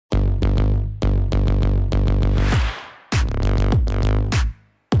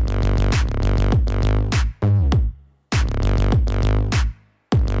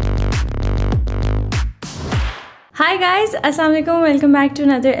Hi guys, अस्सलाम वालेकुम, welcome back to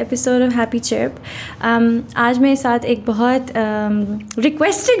another episode of happy chip. आज मेरे साथ एक बहुत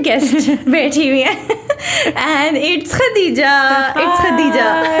रिक्वेस्टेड गेस्ट बैठी हुई है and it's Khadija.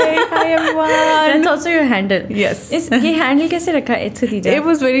 Hi everyone. That's also your handle. Yes. ये हैंडल कैसे रखा है it's Khadija? It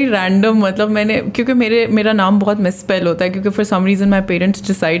was very random. मतलब मैंने क्योंकि मेरा नाम बहुत मिसस्पेल होता है क्योंकि for some reason my parents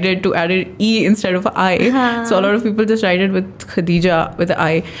decided to add an E instead of I. So a lot of people just write it with Khadija with an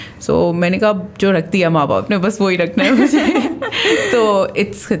I. So मैंने कहा जो रख दिया माँ बाप ने बस वही रखना है मुझे. तो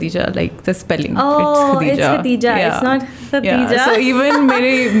it's Khadija, like the spelling. Oh, it's Khadija. Yeah. It's not Khadija. Yeah. So even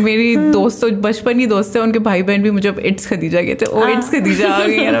मेरी दोस्त बचपनी दोस्त है, उनके भाई बहन भी मुझे अब it's Khadija कहते हैं. Oh, it's Khadija आ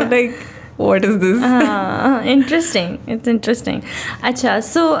गई. And I'm like, what is this? Interesting. It's interesting. अच्छा,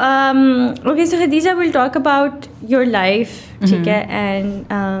 so okay, so Khadija, we'll talk about your life, ठीक है,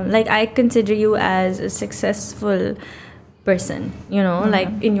 and like I consider you as a successful person, you know,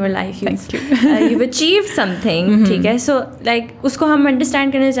 like in your life you've achieved something, ठीक है, so like उसको हम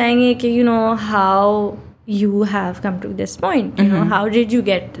understand करना चाहेंगे कि you know how you have come to this point, you know, how did you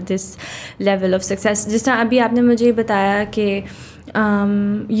get this level of success? जिस तरह अभी आपने मुझे बताया कि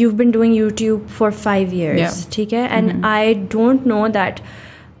you've been doing YouTube for 5 years, ठीक है, and I don't know that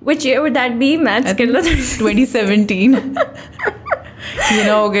which year would that be? Maths कर लो 2017. You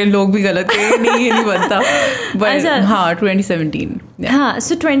know, अगर लोग भी गलत है नहीं ये नहीं बनता, but हाँ 2017. हाँ,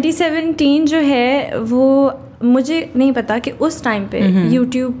 so 2017 जो है वो मुझे नहीं पता कि उस टाइम पे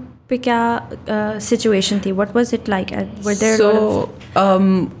YouTube पे क्या situation थी. What was it like? Were there a lot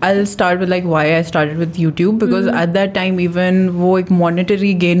of... I'll start with like why I started with YouTube because at that time even वो एक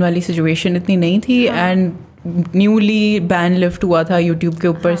monetary gain वाली situation इतनी नहीं थी and न्यूली बैन लिफ्ट हुआ था YouTube के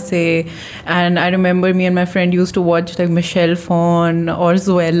ऊपर से and I remember me and my friend use to watch like Michel fawn और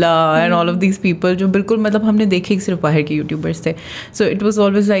जोएला and all of these people जो बिल्कुल मतलब हमने देखे सिर्फ बाहर के यूट्यूबर्स थे. सो इट वॉज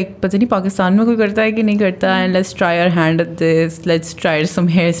ऑलवेज लाइक पता नहीं पाकिस्तान में कोई करता है कि नहीं करता and let's try our hand at this, let's try some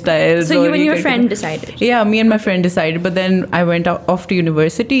hairstyles. So you and your friend decided? Yeah, me and my friend decided, but then I went off to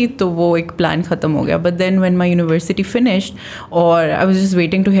university तो वो एक plan ख़त्म हो गया. But then when my university finished और I was just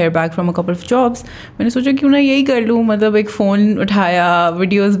waiting to hear back from a couple of jobs, मैंने सोचा क्यों ना यही कर लूँ. मतलब एक फ़ोन उठाया,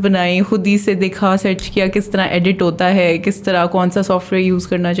 वीडियोस बनाई, खुद ही से देखा, सर्च किया किस तरह एडिट होता है, किस तरह कौन सा सॉफ्टवेयर यूज़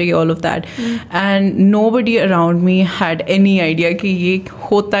करना चाहिए, all of that. And nobody around me had any idea कि ये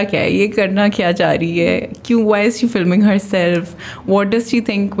होता क्या है, ये करना क्या चाह रही है, क्यों, why is she filming herself, what does she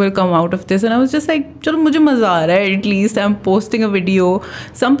think will come out of this. And I was just like चलो मुझे मज़ा आ रहा है, at least I am posting a video,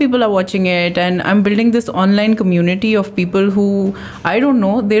 some people are watching it and I am building this online community of people who I don't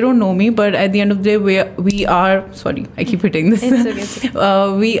know, they don't know me, but at the end of the day we are, sorry I keep hitting this. It's okay.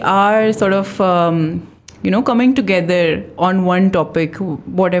 We are sort of you know coming together on one topic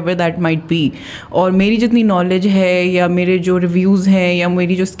whatever that might be. और मेरी जितनी knowledge है या मेरे जो reviews हैं या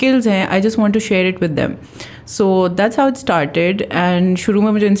मेरी जो skills हैं, I just want to share it with them. So that's how it started. And शुरू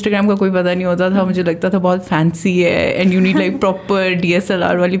में मुझे Instagram का कोई पता नहीं होता था, मुझे लगता था बहुत fancy है and you need like proper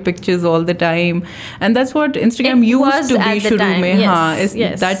DSLR वाली pictures all the time, and that's what Instagram used to be शुरू में. हाँ,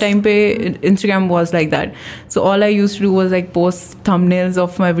 that time पे Instagram was like that. So all I used to do was like post thumbnails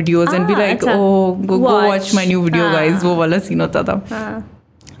of my videos and be like, oh go watch my new video guys. वो वाला scene होता था.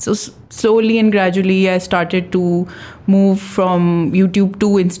 So slowly and gradually I started to move from YouTube to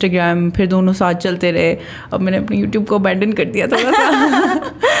Instagram. फिर दोनों साथ चलते रहे. अब मैंने अपने YouTube को abandon कर दिया थोड़ा सा.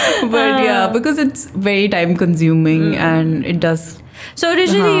 But yeah, because it's very time consuming and it does. So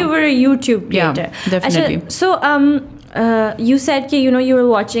originally you were a YouTube creator. Yeah, definitely. So you said that you know you were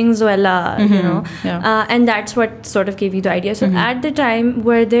watching Zoella, you know, and that's what sort of gave you the idea. So at the time,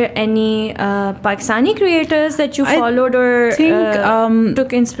 were there any Pakistani creators that you followed or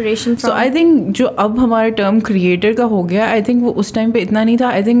took inspiration from? So I think जो अब हमारा term creator का हो गया, I think वो उस time पे इतना नहीं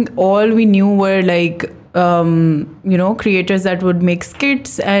था. I think all we knew were like you know creators that would make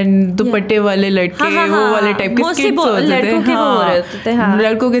skits and दुपट्टे वाले लड़के वो वाले टाइप के skits होते थे. हाँ,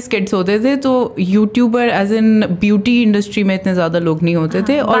 लड़कों के skits होते थे. तो YouTuber as in beauty industry में इतने ज़्यादा लोग नहीं होते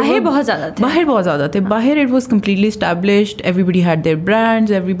थे और बाहर बहुत ज़्यादा थे. बाहर it was completely established, everybody had their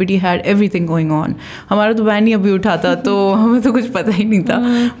brands, everybody had everything going on. हमारा तो बैन ही अभी उठा था तो हमें तो कुछ पता ही नहीं था.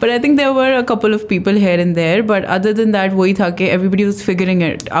 But I think there were a couple of people here and there, but other than that वही था कि everybody was figuring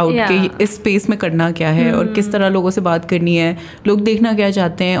it out कि इस स्पेस में करना क्या है और किस तरह लोगों से बात करनी है, लोग देखना क्या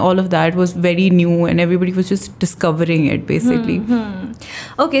चाहते हैं. All of that was very new and everybody was just discovering it basically.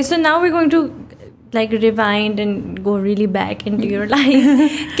 Okay, so now we're going to like rewind and go really back into your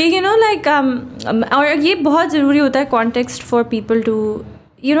life. कि you know like और ये बहुत ज़रूरी होता है context for people to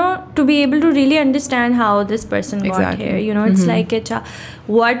you know to be able to really understand how this person got here. You know, it's like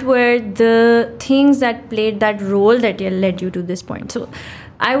what were the things that played that role that led you to this point. So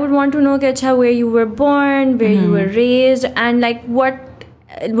I would want to know कि अच्छा where you were born, where you were raised, and like what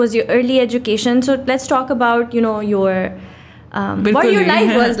was your early education. So let's talk about your what your life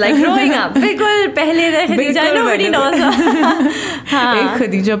was like growing up. बिल्कुल पहले Khadija, nobody knows. एक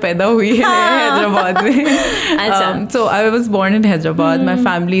खदीजा पैदा हुई है हैदराबाद में. So I was born in Hyderabad. My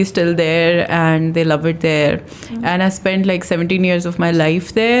family is still there and they love it there. And I spent like 17 years of my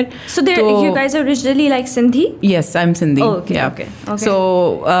life there. So you guys are originally like Sindhi? Yes, I'm Sindhi. Oh, okay, yeah. Okay. So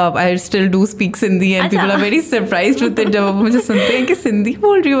I still do speak Sindhi and people are very surprised with it जब वो मुझे सुनते हैं कि सिंधी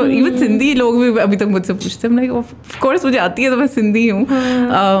बोल रही हो. Even Sindhi लोग भी अभी तक मुझसे पूछते हैं. I'm like, of course मुझे आती है तो मैं सिंधी हूँ.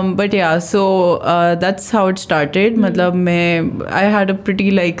 But yeah, so that's how it started. मतलब I had a pretty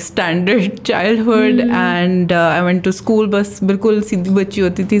like standard childhood and I went to school. बस बिल्कुल सीधी बच्ची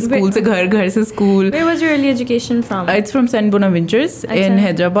होती थी. स्कूल से घर से school. Where was your early education from? It's from St. Bonaventures in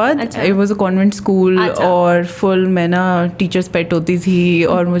Hyderabad. It was a convent school और full मैं ना teacher's pet होती थी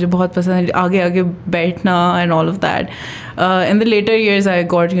और मुझे बहुत पसंद आगे बैठना and all of that. In the later years I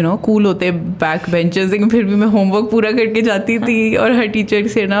got cool होते back benches, लेकिन फिर भी मैं homework पूरा करके जाती थी और हर टीचर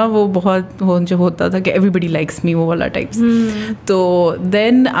से ना वो बहुत जो होता था कि everybody likes me वो वाला types. तो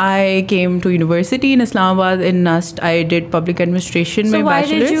then I came to university in Islamabad in NUST. I did public administration में bachelor's.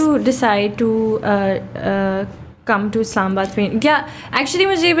 So why did you decide to come to Islamabad? Yeah, actually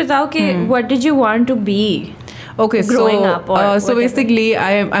मुझे ये बताओ कि what did you want to be? Okay, growing up or so basically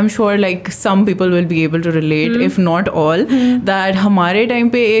I'm sure like some people will be able to relate, if not all, that हमारे time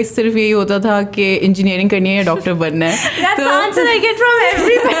पे सिर्फ यही होता था कि इंजीनियरिंग करनी है या डॉक्टर बनना है. That's the answer I get from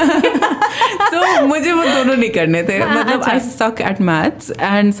everybody. तो मुझे वो दोनों नहीं करने थे. मतलब I suck at maths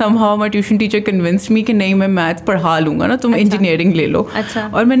and somehow my tuition teacher convinced me कि नहीं मैं maths पढ़ा लूँगा ना, तुम इंजीनियरिंग ले लो.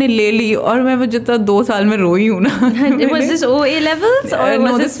 और मैंने ले ली और मैं वो जितना 2 साल में रोई हूँ ना. Was this OA levels or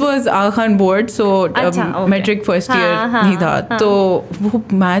no, this was Aga Khan board, so metric first year ही था. तो वो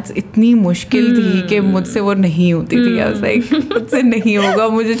मैथ्स इतनी मुश्किल थी कि मुझसे वो नहीं होती थी. आई वाज लाइक मुझसे नहीं होगा,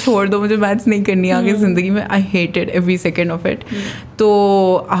 मुझे छोड़ दो, मुझे मैथ्स नहीं करनी आगे ज़िंदगी में. I hated every second of it. तो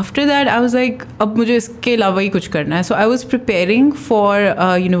after that I was like अब मुझे इसके अलावा ही कुछ करना है. सो I was preparing for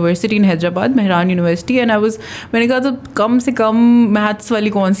university in Hyderabad, Mehran university. And मैंने कहा तो कम से कम मैथ्स वाली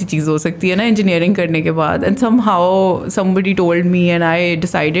कौन सी चीज़ हो सकती है ना इंजीनियरिंग करने के बाद. And somehow somebody told me and I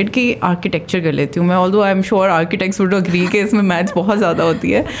decided कि आर्किटेक्चर कर लेती हूँ मैं. Although I am sure architects would agree कि इसमें मैथ्स बहुत ज़्यादा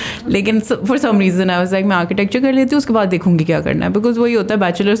होती है, लेकिन for some reason I was like मैं आर्किटेक्चर कर लेती हूँ, उसके बाद देखूँगी क्या करना है. बिकॉज वही होता है,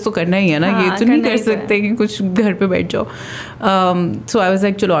 बैचलर्स तो करना ही है ना. ये तो नहीं कर सकते कि कुछ घर पे बैठ जाओ. सो आई वाज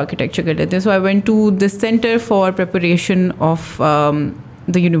लाइक चलो आर्किटेक्चर कर लेते हैं. सो I went to this centre for preparation of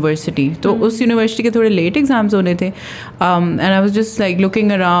the university. तो उस यूनिवर्सिटी के थोड़े लेट एग्जाम्स होने थे and I was just like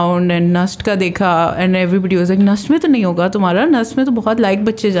looking around and Nernst का देखा and everybody was like Nernst में तो नहीं होगा तुम्हारा, नस्ट में तो बहुत लाइक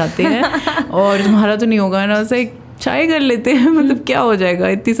बच्चे जाते हैं और तुम्हारा तो नहीं होगा. And I was like try कर लेते हैं, मतलब क्या हो जाएगा,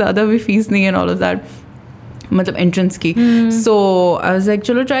 इतनी ज़्यादा भी फीस नहीं है एंड ऑल ऑफ दैट, मतलब एंट्रेंस की. सो आई वाज लाइक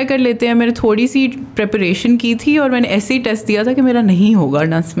चलो ट्राई कर लेते हैं. मैंने थोड़ी सी प्रिपरेशन की थी और मैंने ऐसे ही टेस्ट दिया था कि मेरा नहीं होगा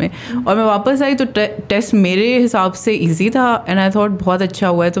नस में. और मैं वापस आई तो टेस्ट मेरे हिसाब से इजी था एंड आई थॉट बहुत अच्छा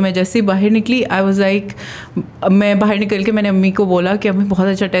हुआ है. तो मैं जैसे ही बाहर निकली आई वाज लाइक, मैं बाहर निकल के मैंने अम्मी को बोला कि अम्मी बहुत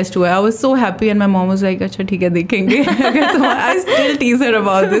अच्छा टेस्ट हुआ है. I was so happy and my mom was like अच्छा ठीक है देखेंगे. I still tease her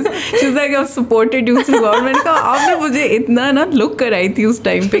about this. She was like I have supported you throughout. मैंने कहा आपने मुझे इतना ना लुक कराई थी उस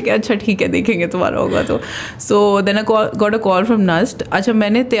टाइम पे कि अच्छा ठीक है देखेंगे तुम्हारा होगा. तो so then I got a call from NUST. अच्छा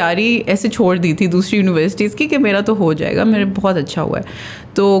मैंने तैयारी ऐसे छोड़ दी थी दूसरी यूनिवर्सिटीज़ की कि मेरा तो हो जाएगा, मेरे बहुत अच्छा हुआ है.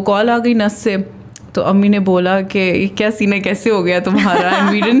 तो कॉल आ गई नस्ट से. तो अम्मी ने बोला कि ये क्या सीन है, कैसे हो गया तुम्हारा. And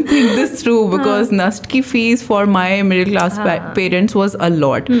we didn't think this through because Nernst की fees for my middle class parents was a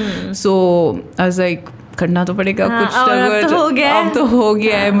lot. So I was like करना तो पड़ेगा कुछ. अब तो हो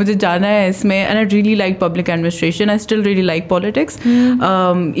गया है, मुझे जाना है इसमें. And I really like public administration. I still really like politics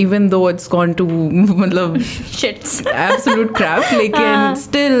even though it's gone to मतलब शिट्स एब्सोल्यूट क्रैप. लेकिन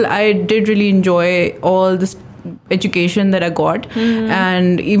still I did really enjoy all this education that I got.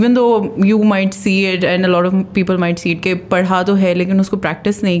 And even though you might see it and a lot of people might see it कि पढ़ा तो है लेकिन उसको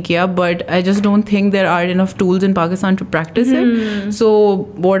practice नहीं किया, but I just don't think there are enough tools in Pakistan to practice it. So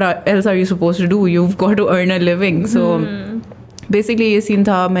what else are you supposed to do? You've got to earn a living. So basically ये scene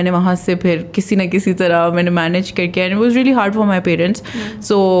था. मैंने वहाँ से फिर किसी न किसी तरह मैंने मैनेज करके and it was really hard for my parents.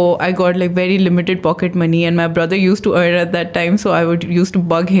 So I got like very limited pocket money and my brother used to earn at that time. So I would used to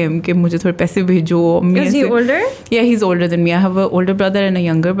bug him कि मुझे थोड़े पैसे भेजो. Is he older? Yeah, he's older than me. I have an older brother and a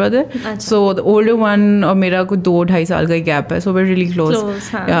younger brother. So the older one और मेरा कुछ 2-2.5 साल का गैप है. So we're really close.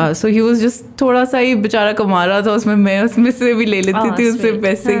 Yeah, so he was just थोड़ा सा ही बेचारा कमा रहा था उसमें, मैं उसमें से भी ले लेती थी उससे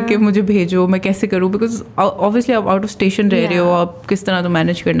पैसे कि मुझे भेजो, मैं कैसे करूँ. बिकॉज ऑब्वियसली आप आउट ऑफ स्टेशन रह रहे हो, आप किस तरह तो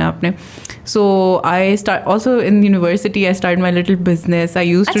मैनेज करना है आपने. So also in university I started my little business. I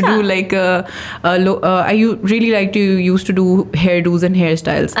used to do like really like to used to do hairdos and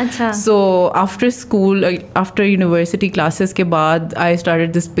hairstyles. So after school, after university classes के बाद I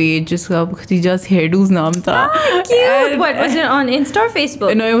started this page जिसका Khadija's hairdos नाम था. Cute. What was it on Insta or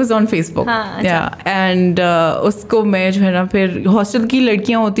Facebook? No, it was on Facebook. Yeah, and उसको मैं जो है ना फिर हॉस्टल की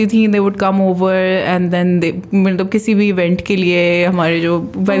लड़कियाँ होती थी, they would come over and then they मतलब किसी भी इवेंट के लिए हमारे जो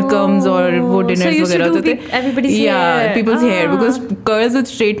वेलकम्स और वो डिनर्स वगैरह होते थे. Yeah, people's hair because curls with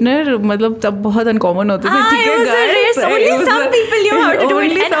straightener मतलब तब बहुत अनकॉमन होते थे. ठीक है guys, only some people knew how to do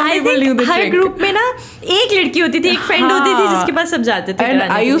it. And I think हर ग्रुप में ना एक लड़की होती थी, एक फ्रेंड होती थी जिसके पास सब जाते थे. And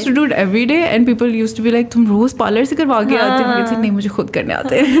I used to do it every day and people used to be like तुम रोज पार्लर से करवा के आते हो? मैं नहीं, मुझे खुद करने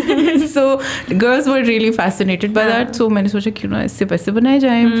आते हैं. So girls were really fascinated by that. So मैंने सोचा क्यों ना इससे पैसे बनाए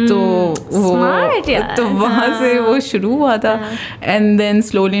जाएं. तो वहाँ से वो शुरू हुआ था. And then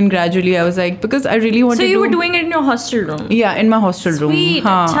slowly and gradually I was like, because I really wanted to. So you were doing it in your hostel room? Yeah, in my hostel room. Sweet.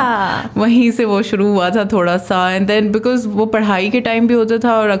 हाँ, वहीं से वो शुरू हुआ था थोड़ा सा. And then because वो पढ़ाई के टाइम भी होता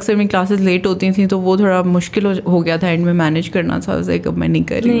था और अक्सर मेरी क्लासेस लेट होती थी, तो वो थोड़ा मुश्किल हो गया था एंड में मैनेज करना था. like, अब मैं नहीं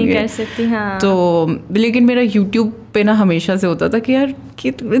कर सकती. हाँ. तो लेकिन मेरा YouTube पे ना हमेशा से होता था कि यार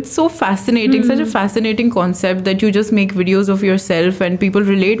it's so fascinating, such a fascinating concept that you just make videos of yourself and people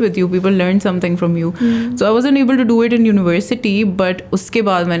relate with you, people learn something from you. So I wasn't able to do it in university, but उसके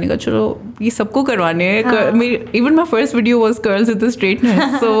बाद मैंने कहा चलो ये सबको करवाने हैं. Even my first video was curls with the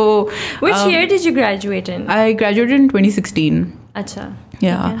straightener. So which year did you graduate in? I graduated in 2016. अच्छा.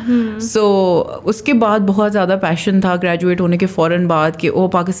 So उसके बाद बहुत ज़्यादा पैशन था ग्रेजुएट होने के फ़ौरन बाद कि ओ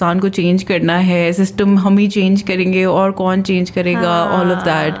पाकिस्तान को चेंज करना है, सिस्टम हम ही चेंज करेंगे और कौन चेंज करेगा, all of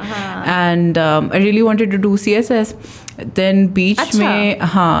that. And I really wanted to do CSS. Then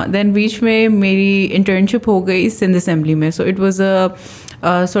बीच में मेरी इंटर्नशिप हो गई सिंध असेंबली में. So it was a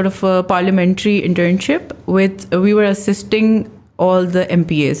sort of a parliamentary internship we were assisting all the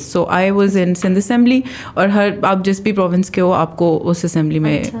MPAs. So I was in Sindh Assembly और आप जिस भी province के हो आपको उस assembly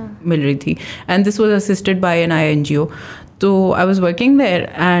में मिल रही थी. And this was assisted by an INGO. So I was working there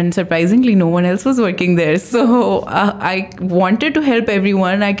and surprisingly no one else was working there. So I wanted to help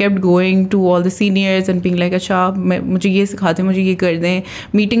everyone. I kept going to all the seniors and being like अच्छा मुझे ये सिखाते, मुझे ये कर दें,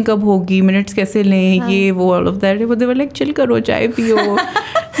 meeting कब होगी, मिनट्स कैसे लें, ये वो all of that. But they were like chill करो, चाय पियो.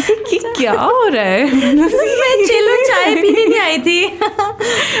 कि क्या हो रहा है? मैं चिलो चाय पीने नहीं आई थी.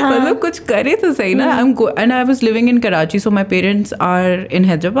 मतलब कुछ करे तो सही ना. And I was living in Karachi, so my parents are in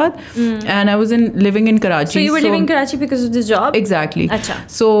Hyderabad and I was living in Karachi. So you were living in Karachi because of this job? Exactly. अच्छा.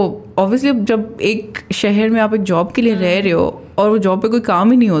 So obviously जब एक शहर में आप एक job के लिए रह रहे हो और वो जॉब पे कोई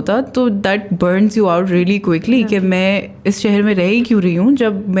काम ही नहीं होता, तो that burns you out really quickly कि मैं इस शहर में रह ही क्यों रही हूँ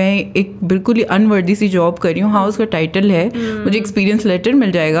जब मैं एक बिल्कुल ही अनवर्दी सी जॉब कर रही हूँ. हाँ, उसका टाइटल है, मुझे एक्सपीरियंस लेटर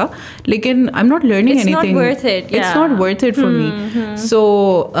मिल जाएगा, लेकिन I am not learning anything. It's not worth it for me. So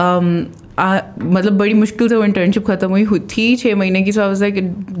मतलब बड़ी मुश्किल से वो इंटर्नशिप ख़त्म हुई थी 6 महीने की. So I was like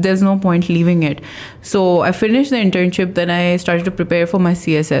there is no point leaving it. So I finish the internship, then I started to prepare for my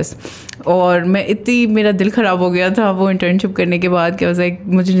CSS. और मैं मेरा दिल ख़राब हो गया था वो इंटर्नशिप करने के बाद कि आई वाज लाइक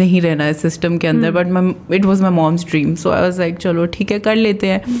मुझे नहीं रहना है सिस्टम के अंदर. But it was my mom's dream. So I was like चलो ठीक है कर लेते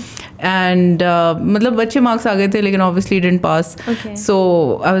हैं. एंड मतलब अच्छे मार्क्स आ गए थे लेकिन obviously didn't pass.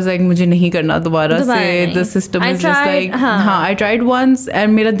 So I was like मुझे नहीं करना दोबारा से. The system is just like हाँ आई ट्राइड वंस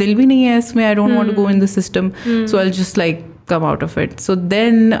एंड मेरा दिल भी नहीं है इसमें. I don't want to go in the system. So I'll just like come out of it. So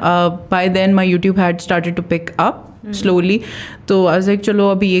then by then my YouTube had started to pick up slowly. So I was like चलो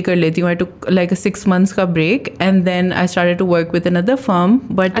अभी ये कर लेती हूँ. I took like a 6 months का break and then I started to work with another firm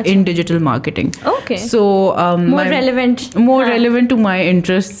but in digital marketing. Okay. So more relevant to my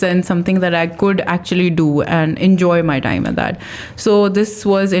interests and something that I could actually do and enjoy my time at that. So this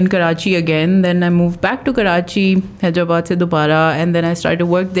was in Karachi again. Then I moved back to Karachi, Hyderabad se dobara, and then I started to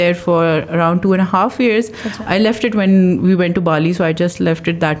work there for around 2.5 years. I left it when we went to Bali, so I just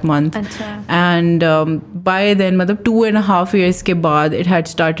left it that month. And by then 2.5 years के बाद it had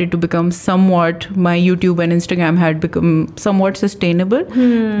started to become somewhat, my YouTube and Instagram had become somewhat sustainable,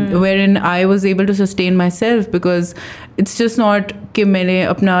 wherein I was able to sustain myself because it's just not कि मैंने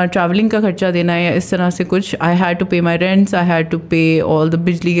अपना traveling का खर्चा देना है या इस तरह से कुछ. I had to pay my rents, I had to pay all the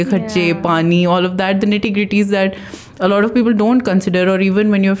बिजली के खर्चे, पानी, all of that, the nitty gritties that a lot of people don't consider. or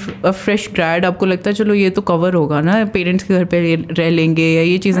even when you're a fresh grad आपको लगता है चलो ये तो cover होगा ना, पेरेंट्स के घर पे रह लेंगे या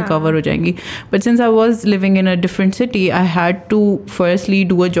ये चीज़ें cover हो जाएंगी. but since I was living in a different city, I had to firstly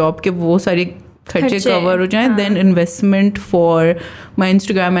do a job कि वो सारी खर्चे कवर हो जाएं, then investment for my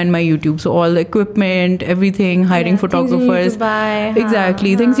Instagram and my YouTube. So all the equipment, everything, hiring photographers.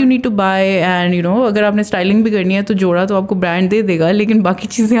 Exactly, things you need to buy. And you know, अगर आपने styling भी करनी है तो जोड़ा तो आपको brand दे देगा, लेकिन बाकी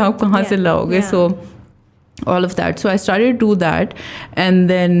चीज़ें आप कहाँ से लाओगे? So all of that. So I started to do that,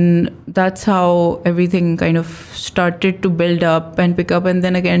 and then that's how everything kind of started to build up and pick up. And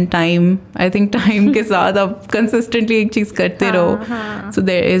then again, I think time के साथ आप consistently एक चीज़ करते रहो, so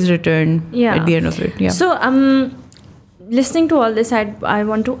there is return at the end of it. Yeah. So listening to all this, I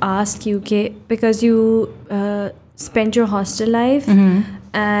want to ask you, because you spent your hostel life,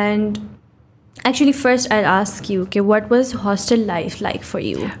 and actually first I'll ask you, what was hostel life like for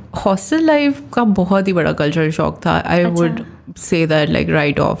you? Hostel life का बहुत ही बड़ा cultural shock था. I would say that like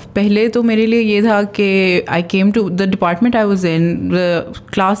right of. पहले तो मेरे लिए ये था कि आई came to the department I was in, the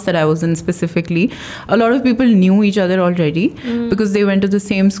class that I was in specifically, a lot of people knew each other already because they went to the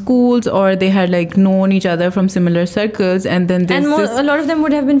same schools और they had like known each other from similar circles. And then a lot of them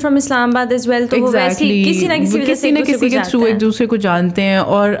would have been from Islamabad as well. तो exactly, किसी ना किसी के through एक दूसरे को जानते हैं.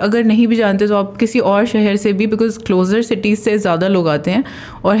 और अगर नहीं भी जानते तो आप किसी और शहर से भी, बिकॉज क्लोजर सिटीज से ज़्यादा लोग आते हैं.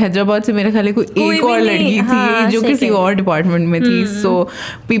 और हैदराबाद से मेरे ख्याल है कोई एक और लड़की थी जो किसी और डिपार्टमेंट में थी. So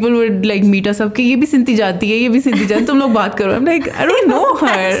people would like meet us up कि ये भी सिंधी जाती है, ये भी सिंधी जाती है, तुम लोग बात करो. I'm like, I don't know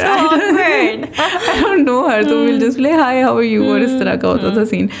her. I don't know her. तो we'll just like, hi, how are you? और इस तरह का होता था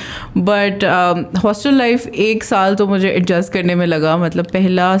सीन. बट हॉस्टल लाइफ 1 साल तो मुझे एडजस्ट करने में लगा. मतलब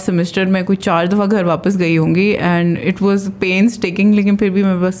पहला सेमेस्टर में कोई 4 दफ़ा घर वापस गई होंगी and it was pens taking, लेकिन फिर भी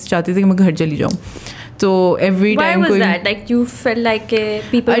मैं बस चाहती थी कि मैं घर चली जाऊँ. So every time why was that? Like you felt like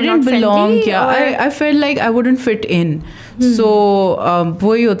people were not belong, friendly? I felt like I wouldn't fit in. So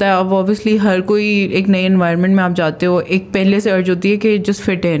वही होता है. अब obviously हर कोई एक नए environment में आप जाते हो, एक पहले से अर्ज होती है कि just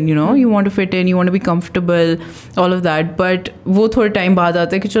fit in, you know, you want to fit in, you want to be comfortable, all of that. But वो थोड़े टाइम बाद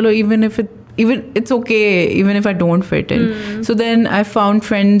आता है कि चलो even it's okay even if I don't fit in. So then I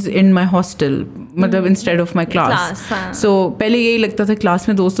found friends in my hostel, मतलब instead of my class. So पहले यही लगता था क्लास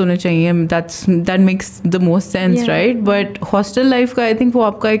में दोस्त होने चाहिए, that makes the most sense, right? But hostel life का I think वो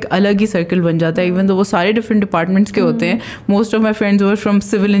आपका एक अलग ही सर्कल बन जाता है, even though वो सारे different departments के होते हैं. Most of my friends were from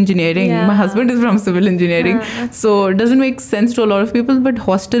civil engineering. My husband is from civil engineering. So it doesn't make sense to a lot of people, but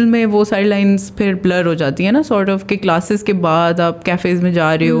hostel में वो सारी lines फिर blur हो जाती है ना, sort of के classes के बाद आप cafes में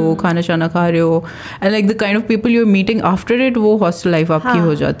जा रहे हो, खाना शाना खा रहे हो, and like the kind of people you're meeting after it, वो hostel life आपकी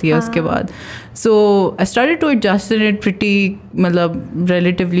हो जाती है उसके बाद. So I started to adjust in it pretty मतलब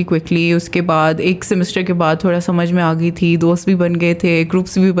relatively quickly. उसके बाद एक semester के बाद थोड़ा समझ में आ गई थी, दोस्त भी बन गए थे,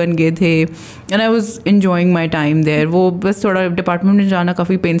 ग्रुप्स भी बन गए थे, and I was enjoying my time there. वो बस थोड़ा डिपार्टमेंट में जाना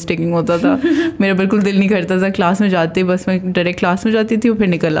काफ़ी पेन्सटेकिंग होता था. मेरा बिल्कुल दिल नहीं करता था क्लास में जाते, बस मैं डायरेक्ट क्लास में जाती थी और फिर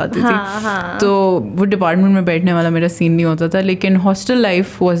निकल आती थी. तो वो डिपार्टमेंट में बैठने वाला मेरा सीन नहीं होता था. लेकिन hostel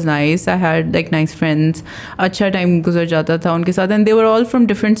life was nice. I had like nice friends, अच्छा टाइम गुजर जाता था उनके साथ. And they were all from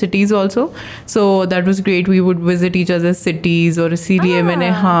different cities also, so that was great. We would visit each other cities. और इसीलिए मैंने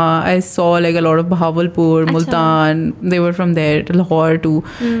I saw like a lot of Bahawalpur, Multan, they were from there, Lahore to.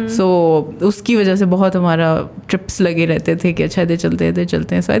 सो उसकी वजह से बहुत हमारा ट्रिप्स लगे रहते थे कि अच्छा इधर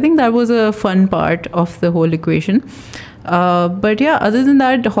चलते हैं. सो I think that was a fun part of the whole equation. But yeah, other than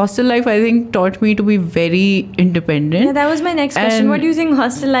that, hostel life I think taught me to be very independent. Yeah, that was my next question. What do you think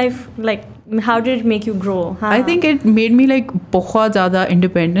hostel life, like, how did it make you grow? I think it made me like बहुत ज़्यादा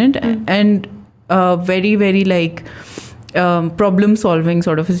independent and very very like problem solving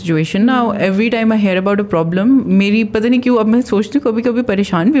sort of a situation. Now every time I hear about a problem, मेरी पता नहीं क्यों अब मैं सोचती हूँ कभी कभी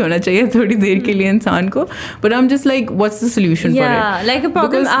परेशान भी होना चाहिए थोड़ी देर के लिए इंसान को. But I'm just like, what's the solution for it? Yeah, like a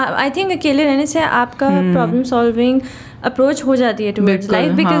problem. I think अकेले रहने से आपका problem solving approach हो जाती है towards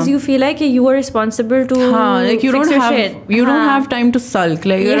life, because you feel like you are responsible to like you don't have time to sulk.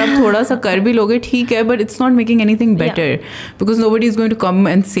 Like अगर आप थोड़ा सा कर भी लोगे ठीक है, but it's not making anything better because nobody is going to come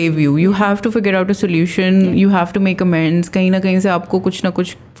and save you. You have to figure out a solution. You have to make amends. कहीं ना कहीं से आपको कुछ ना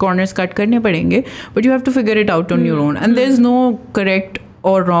कुछ corners cut करने पड़ेंगे, but you have to figure it out on your own. And there is no correct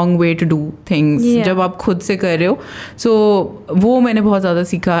और wrong way to do things जब आप खुद से कर रहे हो. सो वो मैंने बहुत ज़्यादा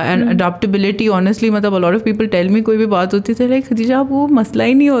सीखा. एंड अडाप्टेबिलिटी ऑनेस्टली, मतलब a lot of people tell me, कोई भी बात होती थी लाइक खदीजा आप वो मसला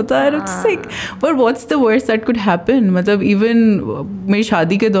ही नहीं होता है, but what's the worst that could happen. मतलब इवन मेरी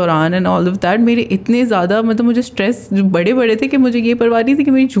शादी के दौरान एंड ऑल ऑफ दैट मेरे इतने ज़्यादा मतलब मुझे स्ट्रेस बड़े बड़े थे कि मुझे ये परवाह नहीं थी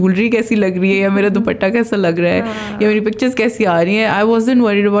कि मेरी ज्वेलरी कैसी लग रही है या मेरा दुपट्टा कैसा लग रहा है या मेरी पिक्चर्स कैसी आ रही हैं. आई wasn't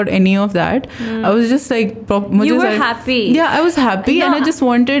worried about any of that. I was just like मुझे I was happy and I just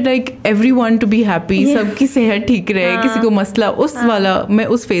wanted like everyone to be happy, सबकी सेहत ठीक रहे, किसी को मसला, उस वाला मैं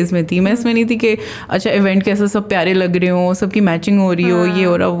उस फेज में थी. मैं इसमें नहीं थी कि अच्छा इवेंट कैसा सब प्यारे लग रहे हो, सबकी मैचिंग हो रही हो, ये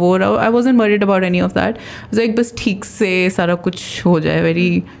हो रहा वो हो रहा. I wasn't worried about any of that. I was like बस ठीक से सारा कुछ हो जाए. Very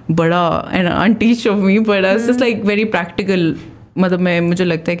बड़ा and unteach of me, but I was just like very practical. मतलब मुझे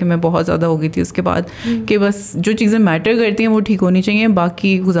लगता है कि मैं बहुत ज़्यादा हो गई थी उसके बाद कि बस जो चीज़ें मैटर करती हैं वो ठीक होनी चाहिए,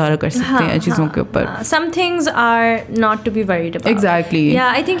 बाकी गुजारा कर सकते हैं चीज़ों के ऊपर. Some things are not to be worried about. Exactly.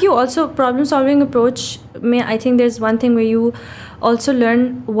 Yeah, I think you also problem solving approach में I think there's one thing where you also learn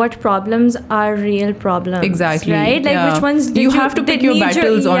what problems are real problems. Exactly. Right? Like which ones you have to pick your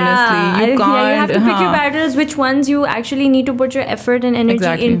battles, honestly. You can't. Yeah, you have to pick your battles, which ones you actually need to put your effort and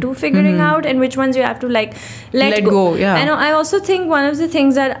energy into figuring out, and which ones you have to like let go. Yeah. I know. I also think one of the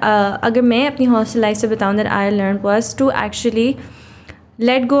things that अगर मैं अपनी hostel life से बताऊँ that I learned was to actually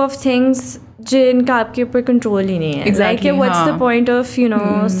let go of things जिनका आपके ऊपर control ही नहीं है. Exactly. Like what's the point of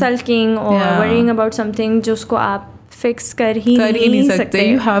sulking or worrying about something जिसको आप फिक्स कर ही नहीं सकते.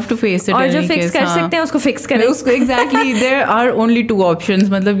 You have to face it. और जो फिक्स कर सकते हैं उसको फिक्स करें. उसको exactly. There are only two options.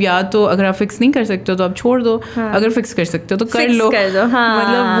 मतलब या तो अगर आप फिक्स नहीं कर सकते हो तो आप छोड़ दो, अगर फिक्स कर सकते हो तो कर लो.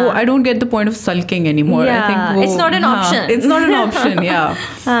 मतलब वो I don't get the point of sulking anymore. I think वो it's not an option. It's not an option. Yeah.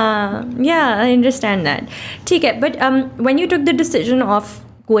 Yeah, I understand that. ठीक है, but when you took the decision of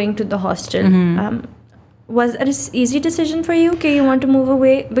going to the hostel, was it an easy decision for you? Okay, you want to move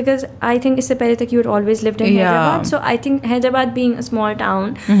away? Because I think इससे पहले तक you had always lived in Hyderabad. So I think Hyderabad being a small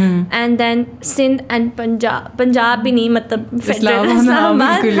town, and then Sindh and Punjab भी नहीं, मतलब federal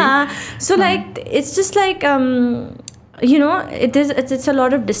Islamabad. So like it's just like you know, it's a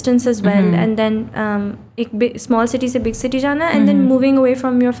lot of distance as well, and then एक small city से big city जाना, and then moving away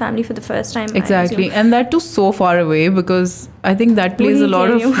from your family for the first time. Exactly, and that too so far away, because I think that plays a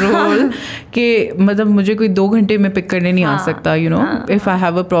lot of role कि मतलब मुझे कोई 2 घंटे में pick करने नहीं आ सकता. You know, if I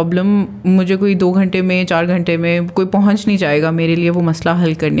have a problem, मुझे कोई 2 घंटे में 4 घंटे में कोई पहुंच नहीं जाएगा मेरे लिए वो मसला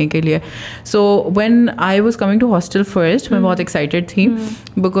हल करने के लिए. So when I was coming to hostel first, मैं बहुत excited थी,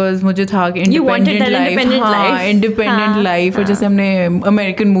 because मुझे था कि independent life, और जैसे हमने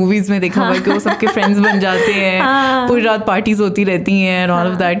American movies में देखा हुआ कि वो सबके friends बन जाते हैं, पूरी रात पार्टीज होती रहती हैं and all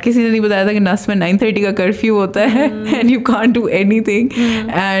of that. किसी ने नहीं बताया था कि नस में 9:30 का कर्फ्यू होता है and you can't do anything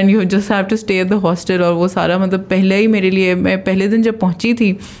and you just have to stay at the hostel. और वो सारा मतलब पहले ही मेरे लिए, मैं पहले दिन जब पहुंची थी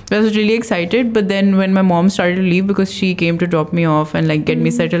I was really excited, but then when my mom started to leave, because she came to drop me off and like get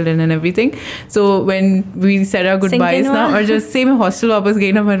me settled in and everything, so when we said our goodbyes now, और just से मैं hostel वापस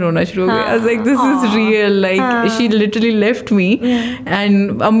गई ना, मैं रोना शुरू हो गया. I was like, this is real. Like she literally left me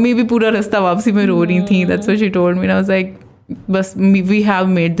and अम्मी भी पूरा रास्ता वापसी में रो रही थी. That's what she told me, and I was like, बस we have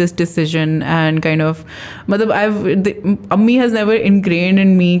made this decision and kind of मतलब अम्मी has never ingrained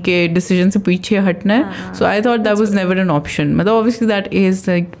in me कि decision से पीछे हटना है. So I thought that was never an option. मतलब obviously that is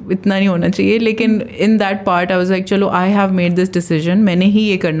like इतना नहीं होना चाहिए, लेकिन in that part I was like चलो I have made this decision, मैंने ही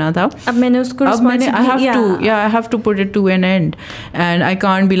ये करना था, अब मैंने उसको I have to put it to an end, and I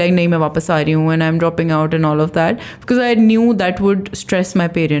can't be like नहीं मैं वापस आ रही हूँ and I'm dropping out and all of that, because I knew that would stress my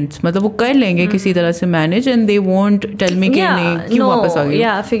parents. मतलब वो कर लेंगे किसी तरह से manage and they won't tell me क्यों वापस आ गई.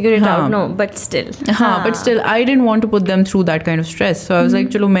 Figure it out. No, but still. But still I didn't want to put them through that kind of stress. So I was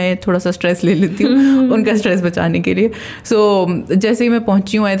like चलो मैं थोड़ा सा stress ले लेती हूँ उनका stress बचाने के लिए. So जैसे ही मैं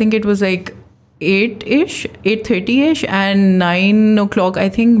पहुंची हूँ, I think it was like 8:30ish and 9 o'clock I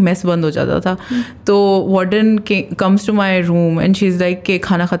think mess बंद हो जाता था. तो warden comes to my room and she's like कि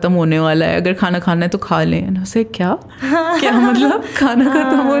खाना ख़त्म होने वाला है, अगर खाना खाना है तो खा लें. and I was like क्या मतलब खाना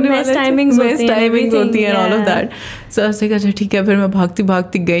ख़त्म होने वाला है, मेस टाइमिंग्स होती हैं and all of that. So I was like अच्छा ठीक है. फिर मैं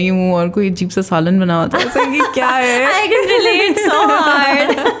भागती गई हूँ और कोई अजीब सा सालन बना हुआ था. I was like ये क्या है? I can relate so hard.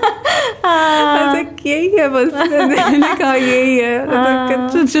 यही है बस. मैंने कहा यही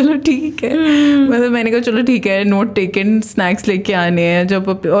है. चलो ठीक है. मतलब मैंने कहा चलो ठीक है, नोट टेकन, स्नैक्स लेके आने हैं जब,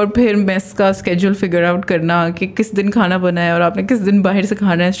 और फिर मेस का स्केड्यूल फिगर आउट करना कि किस दिन खाना बना है और आपने किस दिन बाहर से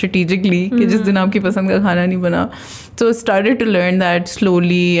खाना है स्ट्रेटेजिकली, कि जिस दिन आपकी पसंद का खाना नहीं बना. So started to learn that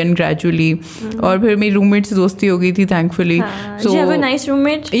slowly and gradually. और फिर मेरी रूममेट से दोस्ती हो गई थी thankfully. So you have a nice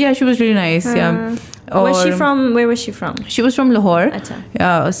roommate? Yeah, she was really nice. Yeah. Where was she from? She was from Lahore. अच्छा.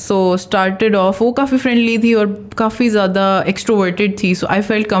 Yeah, so started off वो काफ़ी friendly थी और काफ़ी ज़्यादा extroverted थी. So I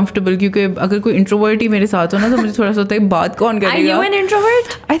felt comfortable, क्योंकि अगर कोई introvert ही मेरे साथ हो ना तो मुझे थोड़ा सा होता है बात कौन करेगा. Are you an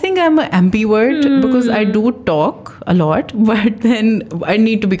introvert? I think I'm an ambivert because I do talk a lot, but then I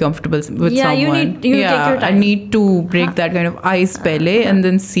need to be comfortable with someone. You take your time. I need to break that kind of ice पहले and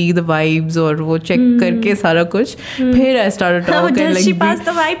then see the vibes और वो check करके सारा कुछ. फिर I started talking. Does she pass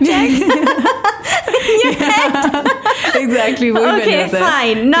the vibe check? Exactly, वही बन Okay, जाता है.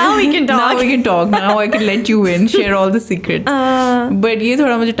 fine. Now we can talk. Now we can talk. Now I can let you in, share all the secrets. But ये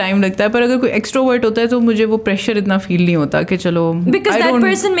थोड़ा मुझे time लगता है. पर अगर कोई एक्सट्रोवर्ट होता है तो मुझे वो प्रेशर इतना फील नहीं होता कि चलो. Because that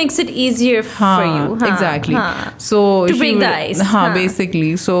person makes it easier for you. Exactly. So to break the ice.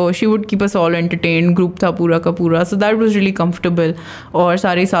 Basically. So she would keep us all entertained. Group था पूरा का पूरा. So that was really comfortable. और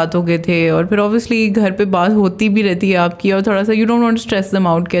सारे साथ हो गए थे. और फिर obviously घर पे बात होती भी रहती है आपकी और थोड़ा सा you don't want to stress them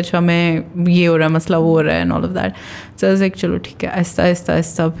out कि अच्छा मैं ये हो रहा है मसला वो हो रहा है and all of that. So I was like चलो ठीक है आहिस्ता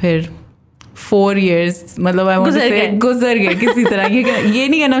आहिस्ता फिर 4 years मतलब I want to say गुजर गए किसी तरह. ये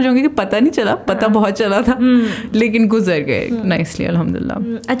नहीं कहना चाहूँगी कि पता नहीं चला, पता बहुत चला था लेकिन गुजर गए nicely अल्हम्दुलिल्लाह.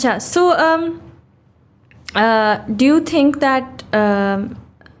 अच्छा, so do you think that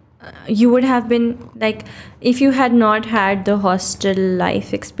you would have been like, if you had not had the hostel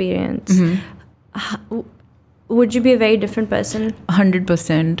life experience, would you be a very different person?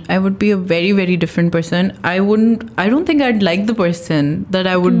 100%. I would be a very, very different person. I don't think I'd like the person that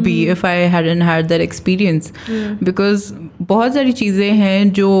I would be if I hadn't had that experience. Because बहुत सारी चीज़ें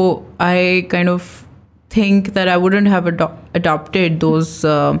हैं जो I kind of think that I wouldn't have adopted those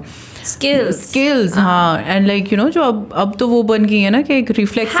skills. हाँ. And like you know जो अब तो वो बन गई है ना कि एक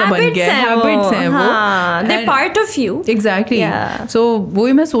reflex सा बन गया है. Habits हैं वो. They're part of you. Exactly. Yeah. So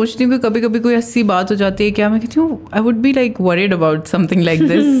वही मैं सोचती हूँ कि कभी कोई ऐसी बात हो जाती है क्या मैं कहती हूँ I would be like worried about something like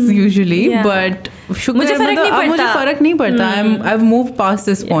this usually. Yeah. But शुक्र मतलब अब मुझे फ़र्क नहीं पड़ता. I've moved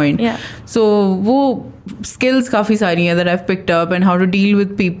past this point. Yeah. So वो skills काफ़ी सारी हैं that I've picked up, and how to deal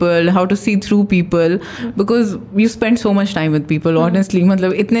with people, how to see through people, because you spend so much time with people. Honestly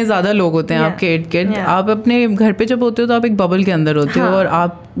मतलब इतने ज़्यादा लोग होते हैं आपके इर्द-गिर्द. आप अपने घर पे जब होते हो तो आप एक बबल के अंदर होते हो और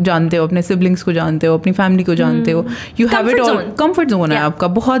आप जानते हो अपने सिबलिंग्स को जानते हो, अपनी फैमिली को जानते हो. You have it all. Comfort zone है आपका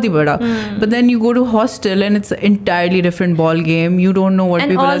बहुत ही बड़ा. But then you go to hostel and it's an entirely different ball game. You don't know what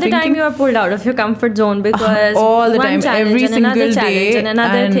people are thinking. And all the time you are pulled out of your comfort zone because all the time, every single day, and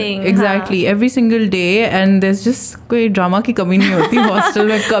another thing. Exactly, every single day. And there's just कोई drama की कमी नहीं होती hostel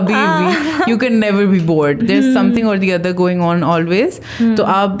में कभी भी. You can never be bored. There's something or the other going on always. तो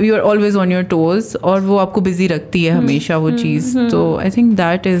आप you're always on your toes और वो आपको busy रखती है हमेशा वो चीज़. तो I think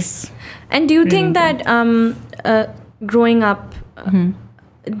that is. And do you think that growing up,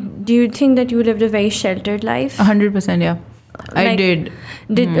 do you think that you lived a very sheltered life? 100%, yeah. I did.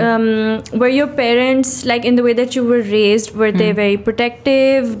 Were your parents, like in the way that you were raised, were they very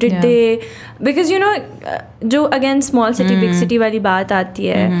protective? Did they, because you know जो again small city big city वाली बात आती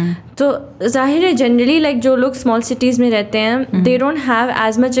है तो जाहिर है generally like जो लोग small cities में रहते हैं they don't have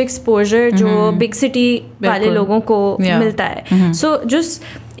as much exposure जो big city वाले लोगों को मिलता है. So just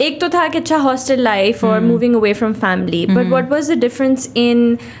एक तो था कि अच्छा hostel life or moving away from family, but what was the difference in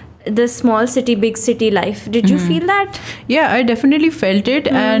the small city big city life? Did you feel that? Yeah, I definitely felt it.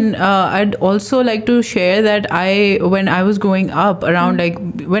 And I'd also like to share that when I was growing up around like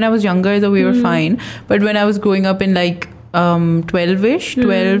when I was younger though we were fine, but when I was growing up in like 12-ish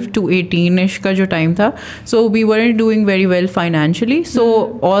 12 to 18-ish का जो time था, so we weren't doing very well financially. So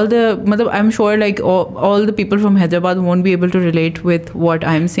all the मतलब I'm sure like all the people from Hyderabad won't be able to relate with what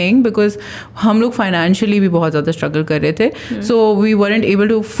I'm saying because हम लोग financially भी बहुत ज़्यादा struggle कर रहे थे. So we weren't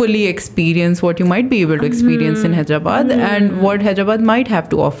able to fully experience what you might be able to experience in Hyderabad and what Hyderabad might have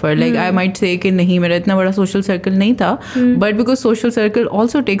to offer. Like I might say कि नहीं मेरा इतना बड़ा social circle नहीं था, but because social circle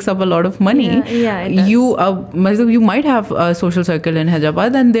also takes up a lot of money, you might have a social circle in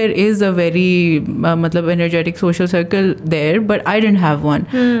Hyderabad and there is a very energetic social circle there, but I didn't have one.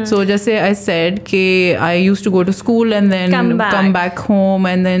 So just say I said कि I used to go to school and then come back home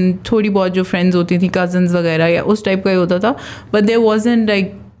and then थोड़ी बहुत जो friends होती थी cousins वगैरह या उस type का ही होता था, but there wasn't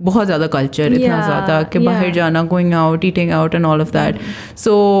like बहुत ज़्यादा कल्चर इतना ज़्यादा कि बाहर जाना, going out, eating out and all of that.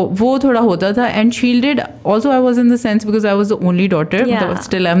 सो वो थोड़ा होता था. And shielded also I was in the sense because I was the only daughter,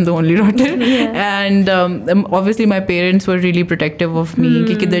 still I am the only daughter. And obviously my parents were really protective of me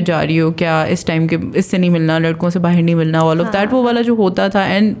कि किधर जा रही हो, क्या इस टाइम के इससे नहीं मिलना, लड़कों से बाहर नहीं मिलना, ऑल ऑफ दैट वो वाला जो होता था.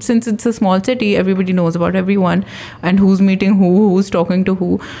 And since it's a small city everybody knows about every one and who is meeting who is talking to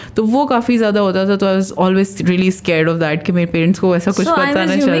who, तो वो काफ़ी ज़्यादा होता था. तो I was always really scared of that कि मेरे पेरेंट्स को ऐसा कुछ पता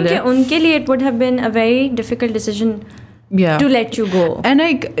ना चल जाए. उनके लिए it would have been a very difficult decision to let you go. And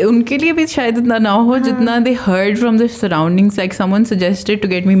like उनके लिए भी शायद इतना ना हो जितना they heard from the surroundings. Like someone suggested to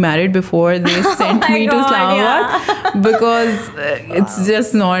get me married before they sent me to Islamabad because it's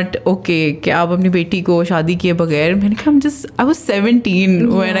just not okay कि आप अपनी बेटी को शादी किए बगैर. मैंने कहा I was 17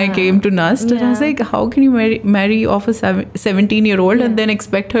 when I came to NUST and I was like how can you marry off a 17-year-old and then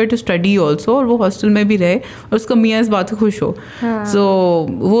expect her to study also और वो हॉस्टल में भी रहे और उसका मियाँ इस बात से खुश हो. So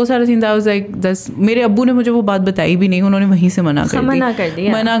वो सारा सीन था. I was like मेरे अब्बू ने मुझे वो बात बताई भी नहीं. उन्होंने उन्होंने वहीं से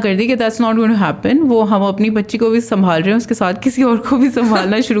मना कर दी कि that's not going to happen. वो हम अपनी बच्ची को भी संभाल रहे हैं, उसके साथ किसी और को भी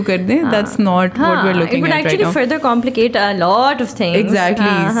संभालना शुरू कर दें. That's not what we are looking at right now. Further complicate a lot of things.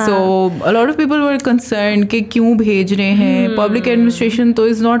 Exactly. So a lot of people were concern कि क्यों भेज रहे हैं. पब्लिक एडमिनिस्ट्रेशन तो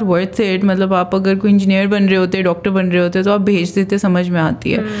इज़ नॉट वर्थ इट. मतलब आप अगर कोई इंजीनियर बन रहे होते, डॉक्टर बन रहे होते, तो आप भेज देते, समझ में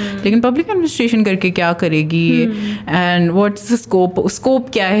आती है. लेकिन पब्लिक एडमिनिस्ट्रेशन करके क्या करेगी, एंड व्हाट्स स्कोप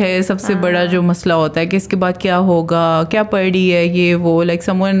क्या है, सबसे बड़ा जो मसला होता है कि इसके बाद क्या होगा, क्या पढ़ रही है ये वो. Like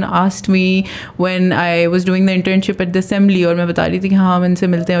someone asked me when I was doing the internship at the assembly, और मैं बता रही थी कि हाँ हम इनसे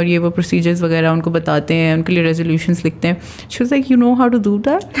मिलते हैं और ये वो प्रोसीजर्स वगैरह उनको बताते हैं, उनके लिए रेजोल्यूशंस लिखते हैं. She was like, you know how to do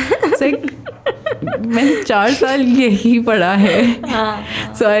that. Like मैंने 4 साल यही पढ़ा है,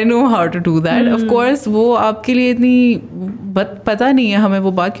 सो I know how to do that. Of course वो आपके लिए इतनी पता नहीं है हमें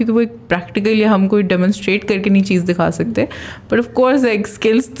वो बात, क्योंकि वो एक प्रैक्टिकली हम कोई डेमोन्स्ट्रेट करके नहीं चीज़ दिखा सकते. बट ऑफ कोर्स एक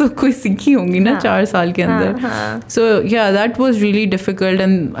स्किल्स तो कोई सीखी होंगी ना 4 साल के अंदर. सो या that was really difficult,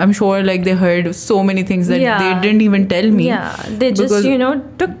 and I am sure like they heard so many things that they didn't even tell me. They just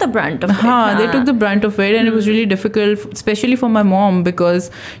took the brunt of it. They took the brunt of it, and it was really difficult, especially for my mom,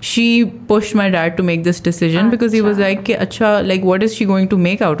 because she pushed my dad to make this decision, because he was like कि अच्छा, like what is she going to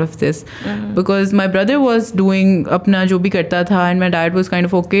make out of this? Because my brother was doing अपना जो भी करता था, and my dad was kind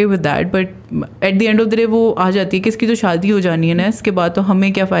of okay with that, but at the end of the day वो आ जाती है कि इसकी तो शादी हो जानी है ना, इसके बाद तो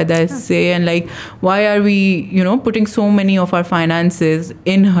हमें क्या फ़ायदा है इससे, and like why are we putting so many of our finances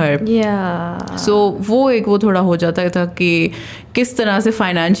in her. So वो थोड़ा हो जाता था कि किस तरह से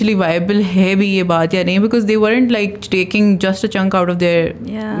फाइनेंशियली वायबल है भी ये बात या नहीं, because they weren't like taking just a chunk out of their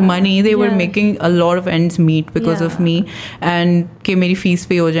money, they were making a lot of ends meet because of me, and कि मेरी फीस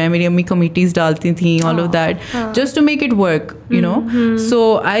पे हो जाए, मेरी अम्मी कमिटीज़ डालती थी, all of that, just to make it work, so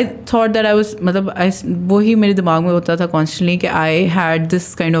I thought that I was वही मेरे दिमाग में होता था constantly कि I had this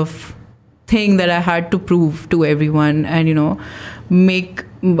kind of thing that I had to prove to everyone, and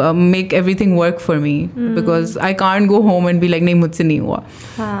make everything work for me, because I can't go home and be like नहीं मुझसे नहीं हुआ.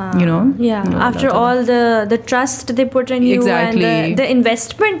 After all the trust they put in you, and the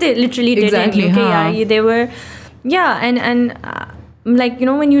investment they literally did in you. They were and like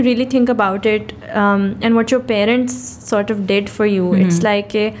when you really think about it, and what your parents sort of did for you, it's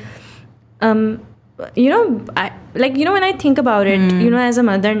like when I think about it, as a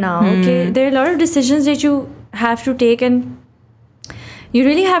mother now, there are a lot of decisions that you have to take, and you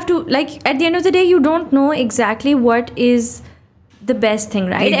really have to, like, at the end of the day, you don't know exactly what is the best thing,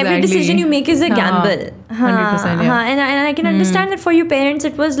 right? Exactly. Every decision you make is a gamble. 100%, yeah. And I can understand that for your parents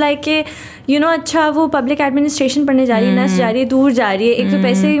it was like अच्छा वो public administration पढ़ने जा रही है, nurse जा रही है, दूर जा रही है, एक तो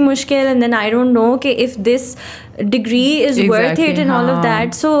पैसे भी मुश्किल, and then I don't know कि if this degree is worth it and all of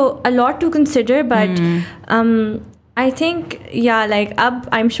that. So a lot to consider, but I think like अब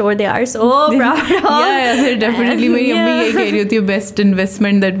I'm sure they are so proud of. they're definitely. मेरी अम्मी यही कह रही होती है, best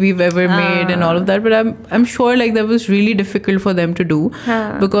investment that we've ever made and all of that, but I'm sure like that was really difficult for them to do,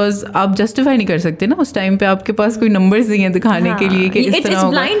 because आप justify नहीं कर सकते ना उस time पे, आपके पास कोई numbers नहीं है दिखाने के लिए कि इस तरह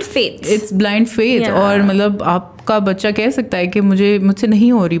होगा. It's blind faith. और मतलब आपका बच्चा कह सकता है कि मुझसे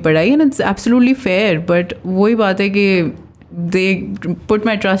नहीं हो रही पढ़ाई, and it's absolutely fair, but वही बात है कि they put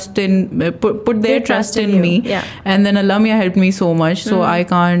their trust in me, and then Allah Mia helped me so much, so I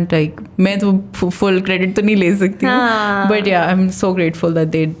can't like मैं तो full credit तो नहीं ले सकती हूँ, but I'm so grateful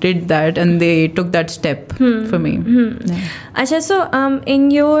that they did that and they took that step for me. अच्छा, so in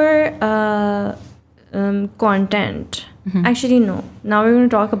your content, actually no, now we're going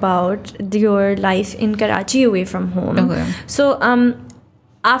to talk about your life in Karachi away from home. Okay. So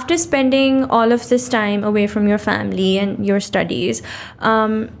after spending all of this time away from your family and your studies,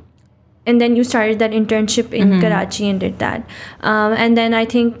 and then you started that internship in Karachi and did that, and then I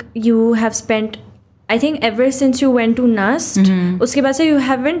think you have spent, I think ever since you went to NUST, uske baad se you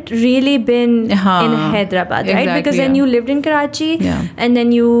haven't really been in Hyderabad, right? Because then you lived in Karachi, and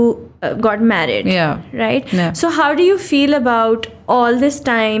then you got married, right? So how do you feel about all this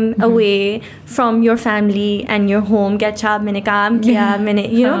time away from your family and your home? कि अच्छा मैंने काम किया, मैंने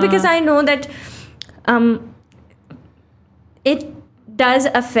because I know that it does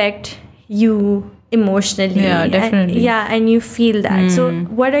affect you emotionally. Definitely. And you feel that. So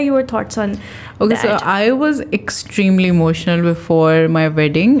what are your thoughts on Okay, that? so I was extremely emotional before my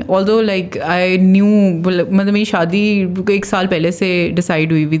wedding, although like I knew, मतलब मेरी शादी 1 साल पहले से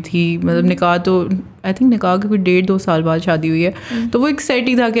decide हुई थी, मतलब निकाह तो आई थिंक निकाह के कोई 1.5-2 साल बाद शादी हुई है, तो वो एक सेट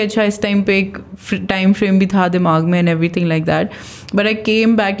ही था कि अच्छा इस टाइम पे एक टाइम फ्रेम भी था दिमाग में and everything like that. But I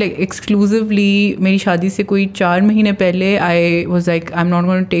came back like exclusively मेरी शादी से कोई 4 महीने पहले I was like I am not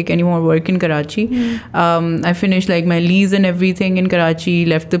going to take any more work in Karachi. I finish like my lease and everything in Karachi,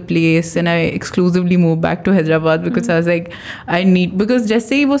 left the place, and I exclusively move back to Hyderabad because I was like I need, because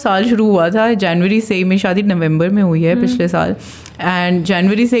जैसे ही वो साल शुरू हुआ था, जनवरी से ही, मेरी शादी नवंबर में हुई है पिछले साल, एंड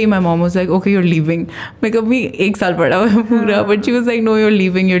जनवरी से ही my mom was like okay you're leaving. मैं कभी 1 साल पढ़ा हुआ है पूरा, but she was like no your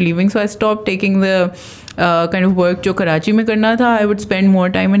leaving. So I stop taking the kind of work जो कराची में करना था. I would spend more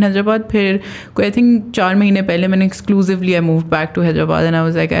time in Hyderabad. फिर कोई आई थिंक 4 महीने पहले मैंने exclusively I move back to Hyderabad and I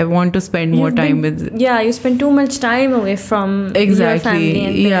was like I want to spend more time with. Yeah, you spend too much time away from your family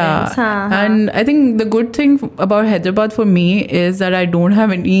and parents. And I think the good thing about Hyderabad for me is that I don't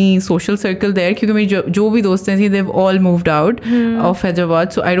have any social circle there, क्योंकि मेरी जो भी दोस्तें थी they've all moved out of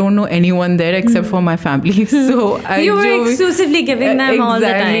Hyderabad, so I don't know anyone there except for my family. So you were exclusively giving them all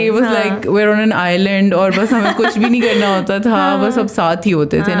the time. It was like we're on an island और बस हमें कुछ भी नहीं करना होता था, बस सब साथ ही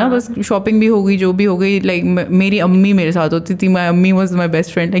होते थे ना, बस शॉपिंग भी हो गई, जो भी हो गई. लाइक मेरी अम्मी मेरे साथ होती थी. My ammi was my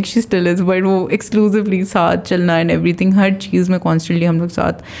best friend, like she still is, but वो एक्सक्लूसिवली साथ चलना एंड एवरीथिंग, हर चीज़ में कॉन्स्टेंटली हम लोग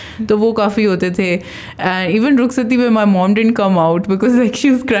साथ, तो वो काफ़ी होते थे. एंड इवन रुखसती में my mom didn't come out because like she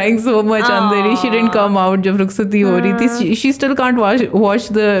was crying so much अंदर. शी डिडंट कम आउट जब रुखसती हो रही थी. She still can't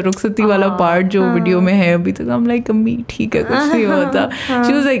watch the rukhsati वाला पार्ट जो वीडियो में है अभी तक. हम लाइक अम्मी ठीक है, कुछ नहीं होता.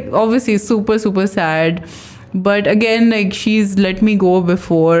 She was like obviously super super sad, but again like she's let me go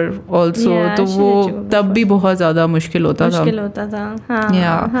before also. तो वो तब भी बहुत ज़्यादा मुश्किल होता था.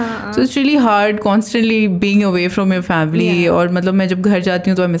 So it's really hard constantly being away from your family. और मतलब मैं जब घर जाती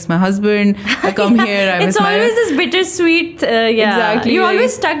हूँ तो I miss my husband. I come here, I miss my... It's always this bittersweet. Exactly. You're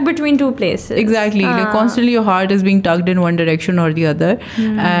always stuck between two places. Exactly. Like constantly your heart is being tugged in one direction or the other,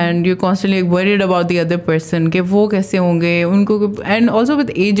 and you're constantly like worried about the other person कि वो कैसे होंगे उनको. And also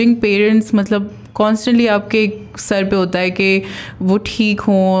with aging parents, मतलब constantly आपके sir पे होता है कि वो ठीक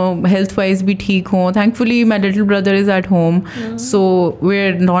हों, हेल्थ वाइज भी ठीक हों. Thankfully my little brother is at home, so we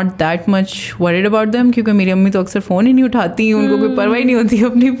are not that much worried about them, क्योंकि मेरी अम्मी तो अक्सर फ़ोन ही नहीं उठाती, उनको कोई परवाह ही नहीं होती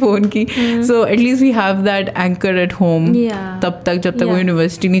अपनी फ़ोन की. So at least we have that anchor at home तब तक जब तक वो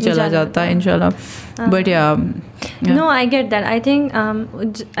यूनिवर्सिटी नहीं चला जाता इंशाल्लाह. बट या no, I get that. I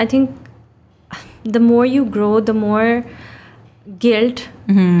think the more you grow, the more guilt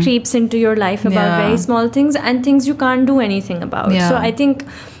creeps into your life about very small things and things you can't do anything about. So I think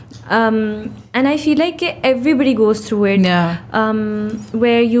and I feel like everybody goes through it,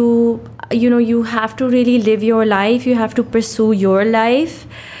 where you have to really live your life, you have to pursue your life,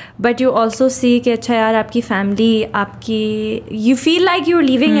 but you also see कि अच्छा यार आपकी family, आपकी you feel like you're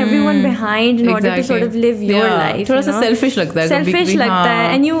leaving everyone behind in order to sort of live your life. थोड़ा सा selfish लगता है. Selfish लगता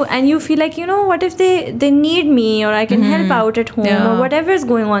है, and you feel like, you know, what if they need me, or I can help out at home, or whatever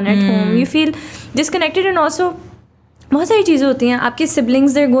is going on at home. You feel disconnected. And also बहुत सारी चीज़ें होती हैं. आपके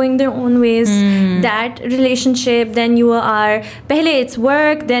siblings, they're going their own ways. That relationship, then you are, पहले it's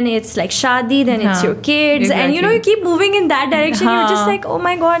work, then it's like शादी, then it's your kids, and you know you keep moving in that direction. You're just like, oh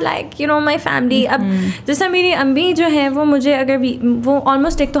my god, like you know my family. अब जैसा मेरी अम्मी जो है वो मुझे अगर वो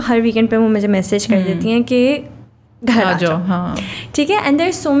ऑलमोस्ट एक तो हर वीकेंड पे वो मुझे मैसेज कर देती हैं कि घर आ जाओ. ठीक है. And there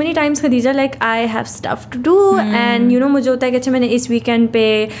are so many times Khadija like I have stuff to do, and you know मुझे होता है कि अच्छा मैंने इस वीकेंड पे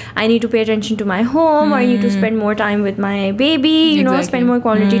I need to pay attention to my home, और I need to spend more time with my baby, you know spend more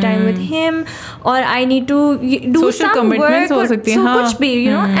quality time with him, और I need to do some work, कुछ भी,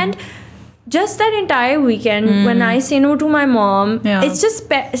 you know. And just that entire weekend when I say no to my mom, it's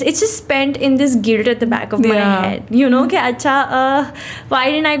just spent in this guilt at the back of my head, you know, कि अच्छा why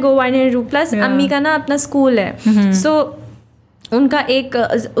didn't I go, why didn't I do. Plus अम्मी का ना अपना school है, so उनका एक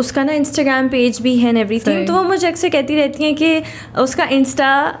उसका ना इंस्टाग्राम पेज भी है एंड एवरीथिंग, तो वो मुझे अक्सर कहती रहती हैं कि उसका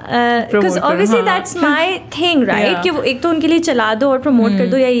Insta, because obviously that's my thing, right, कि वो एक तो उनके लिए चला दो और प्रमोट कर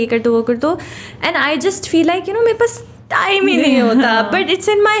दो, या ये कर दो वो कर दो. And I just feel like you know मेरे पास टाइम ही नहीं होता, but it's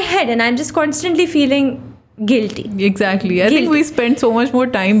in my head and I am just constantly feeling guilty. Exactly. I think we spend so much more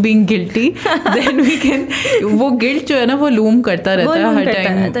time being guilty than we can. वो guilt जो है ना वो loom करता रहता है हर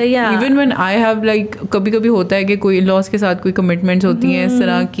time. Even when I have like कभी कभी होता है कि कोई in-laws के साथ कोई commitments होती हैं इस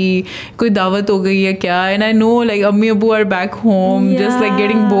तरह की, कोई दावत हो गई है क्या, and I know like अम्मी अब्बू are back home just like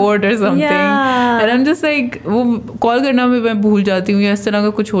getting bored or something, and I'm just like वो call करना भी मैं भूल जाती हूँ या इस तरह का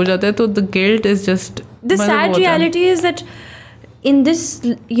कुछ हो जाता है, तो the guilt is just. The sad reality is that in this,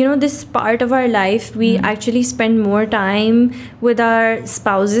 you know, this part of our life, we actually spend more time with our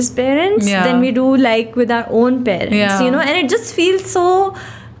spouse's parents than we do like with our own parents, you know, and it just feels so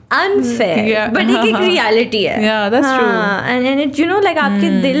unfair, but एक reality है. Yeah, that's true. And it, you know, like आपके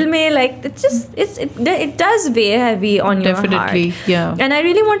दिल में like it's just it does weigh heavy on your heart. Definitely, yeah. And I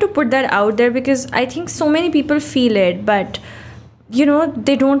really want to put that out there because I think so many people feel it, but you know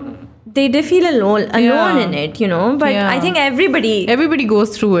they they feel alone in it, you know. But Yeah. I think everybody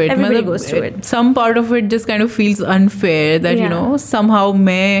goes through it. Everybody मतलब, goes through it. Some part of it just kind of feels unfair that you Yeah. know somehow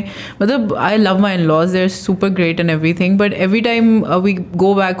मतलब I love my in-laws, they're super great and everything, but every time we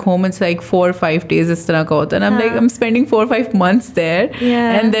go back home it's like 4 or 5 days इस तरह का होता है, and I'm like I'm spending 4 or 5 months there,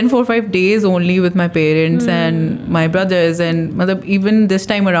 Yeah. and then 4 or 5 days only with my parents and my brothers, and मतलब even this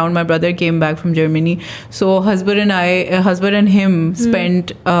time around my brother came back from Germany, so husband and him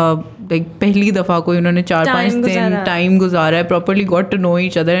spent like पहली दफ़ा कोई उन्होंने 4-5 दिन time गुजारा है, properly got to know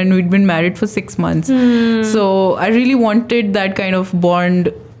each other, and we'd been married for 6 months. So I really wanted that kind of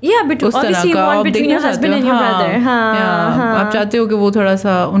bond. Yeah, but उस तरह obviously you का want आप between देखना your चाहते husband हो, and your हाँ, brother. हाँ. आप चाहते हो कि वो थोड़ा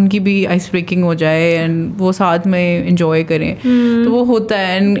सा उनकी भी आइस ब्रेकिंग हो जाए एंड वो साथ में एंजॉय करें, तो वो होता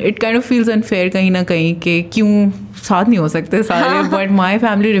है, and it kind of feels unfair कहीं ना कहीं कि क्यों साथ नहीं हो सकते सारे, but my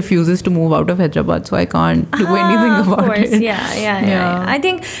family refuses to move out of Hyderabad, so I can't do anything about it. Yeah. I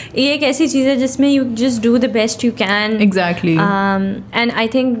think ये एक ऐसी चीज़ है जिसमें you just do the best you can. Exactly. And I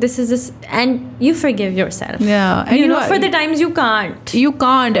think this is this, and you forgive yourself. Yeah, and you know for the times you can't. You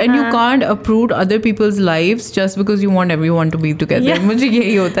can't uproot other people's lives just because you want everyone to be together. Yeah. मुझे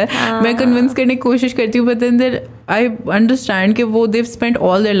यही होता है, मैं convince करने की कोशिश करती हूँ, but then I understand कि वो they've spent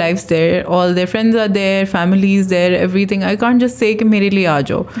all their lives there, all their friends are there, families there, everything. I can't just say कि मेरे लिए आ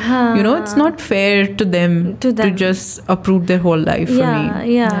जाओ. You know, it's not fair to them to just uproot their whole life for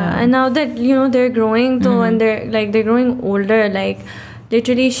me. Yeah. And now that you know they're growing though, and they're growing older, like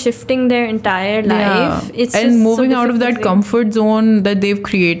literally shifting their entire life. It's and just moving so out of that difficult. comfort zone that they've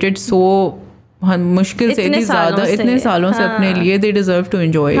created so मुश्किल से इतने सालों से अपने लिए, they deserve to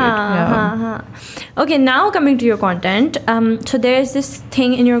enjoy it. Okay, now coming to your content, so there's this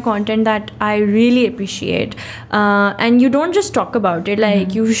thing in your content that I really appreciate, and you don't just talk about it,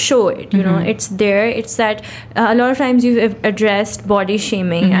 like you show it, you know, it's there. It's that a lot of times you've addressed body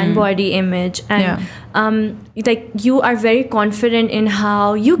shaming and body image, and like you are very confident in how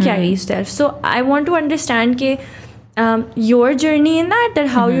you carry yourself. So I want to understand ke your journey in that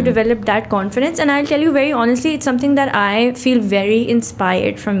how you develop that confidence, and I'll tell you very honestly, it's something that I feel very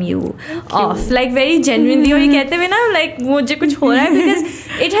inspired from you of, like very genuinely. और ये कहते हुए ना like मुझे कुछ हो रहा है, because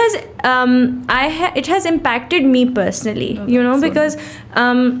it has it has impacted me personally, you know, because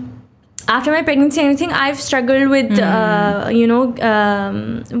after my pregnancy and everything, I've struggled with you know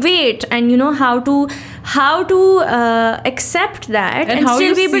weight, and you know how to accept that and how still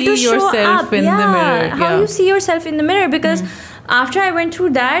you be able see to show yourself up in the mirror. how you see yourself in the mirror, because after I went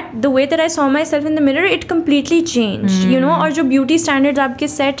through that, the way that I saw myself in the mirror, it completely changed, you know. और जो beauty standards आपके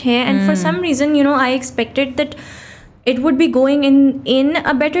set हैं, and for some reason, you know, I expected that it would be going in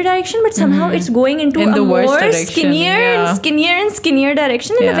a better direction, but somehow it's going into a more skinnier and skinnier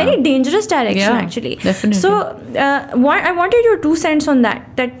direction, in a very dangerous direction, actually. Definitely. So I wanted your 2 cents on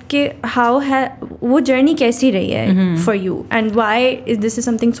that कि how वो journey कैसी रही है for you, and why this is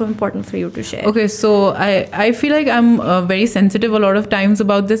something so important for you to share. Okay, so I feel like I'm very sensitive a lot of times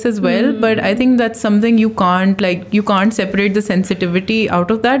about this as well, but I think that's something you can't separate the sensitivity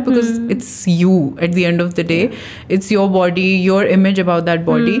out of that, because it's you at the end of the day. It's your body, your image about that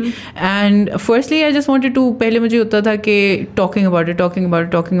body. And firstly, I just wanted to, पहले मुझे होता था कि talking about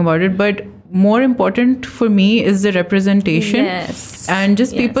it, but more important for me is the representation. And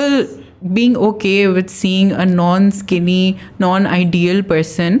just people being okay with seeing a non-skinny, non-ideal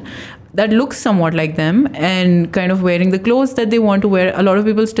person that looks somewhat like them and kind of wearing the clothes that they want to wear. A lot of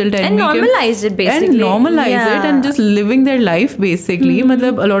people still tell me normalize it, basically. And normalize it and just living their life, basically.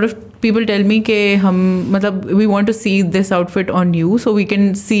 A lot of people tell me कि we want to see this outfit on you so we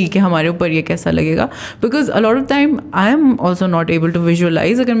can see कि हमारे ऊपर ये कैसा लगेगा, because a lot of time I am also not able to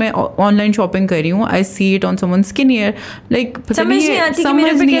visualize. अगर मैं online shopping कर रही हूँ, I see it on someone skinnier, like समझ नहीं आती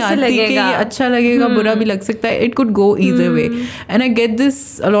कि ये अच्छा लगेगा, बुरा भी लग सकता है. It could go either way. And I get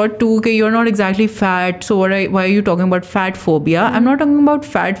this a lot too कि you're not exactly fat, so why are you talking about fat phobia? I'm not talking about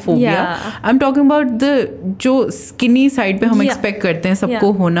fat phobia. I'm talking about the जो skinny side पे हम expect करते हैं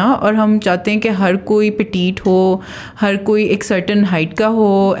सबको होना, और हम चाहते हैं कि हर कोई पिटीट हो, हर कोई एक सर्टन हाइट का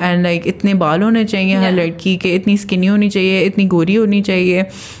हो, एंड लाइक इतने बाल होने चाहिए हर लड़की के, इतनी स्किनी होनी चाहिए, इतनी गोरी होनी चाहिए.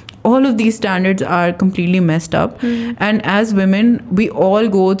 All of these standards are completely messed up. And as women, we all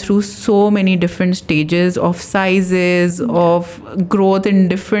go through so many different stages of sizes, of growth in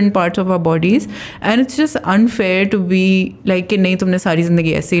different parts of our bodies. And it's just unfair to be like कि नहीं तुमने सारी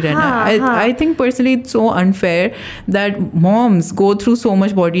ज़िंदगी ऐसे ही रहना है. I think personally it's so unfair that moms go through so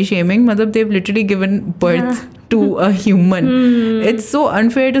much body shaming. मतलब they've literally given birth to a human. It's so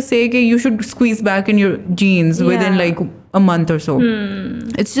unfair to say that you should squeeze back in your jeans within like a month or so.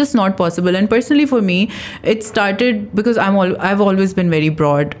 It's just not possible. And personally for me, it started because I've always been very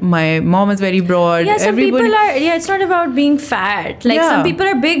broad. My mom is very broad. Yeah, some people are. Yeah, it's not about being fat. Like some people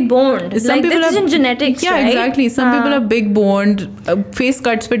are big boned. Like this isn't genetics. Yeah, right? exactly. Some people are big boned. Face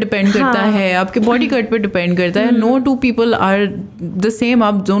cuts पे depend करता है. आपके body cut पे depend करता है. No two people are the same.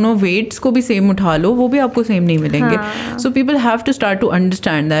 आप दोनों weights को भी same उठा लो, वो भी आपको same नहीं मिलेंगे. So people have to start to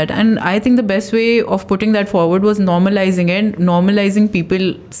understand that. And I think the best way of putting that forward was normalizing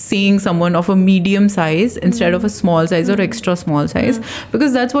people seeing someone of a medium size instead of a small size or extra small size,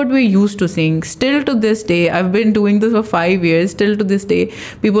 because that's what we're used to seeing. Still to this day, I've been doing this for 5 years, still to this day,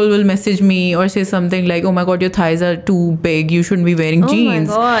 people will message me or say something like, oh my god, your thighs are too big, you shouldn't be wearing jeans.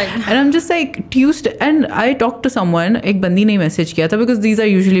 Oh my god. And I'm just like, Tuesday, and I talked to someone, ek bandi ne message kiya tha, because these are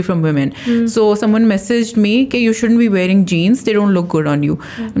usually from women. So someone messaged me that you shouldn't be wearing jeans, they don't look good on you.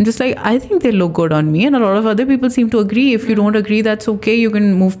 I'm just like, I think they look good on me, and a lot of other people seem to agree. If you don't agree, that's okay, you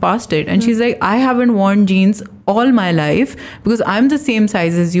can move past it. And she's like, I haven't worn jeans all my life because I'm the same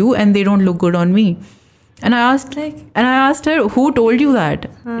size as you and they don't look good on me. And I asked her, who told you that?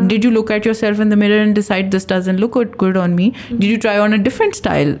 Did you look at yourself in the mirror and decide this doesn't look good on me? Did you try on a different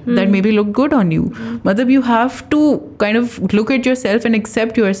style that maybe looked good on you? Matlab, you have to kind of look at yourself and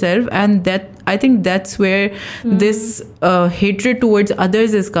accept yourself, and that I think that's where this hatred towards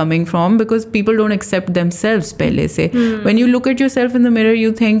others is coming from, because people don't accept themselves pehle se. When you look at yourself in the mirror,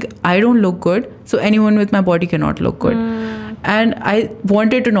 you think, I don't look good, so anyone with my body cannot look good. And I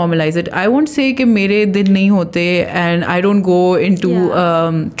wanted to normalize it. I won't say कि मेरे दिन नहीं होते and I don't go into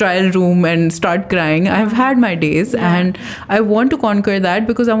trial room and start crying. I've had my days and I want to conquer that,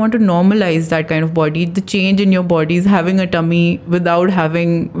 because I want to normalize that kind of body. The change in your body is having a tummy without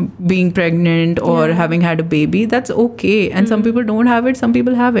being pregnant or having had a baby. That's okay. And some people don't have it, some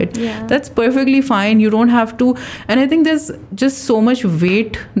people have it. That's perfectly fine. You don't have to. And I think there's just so much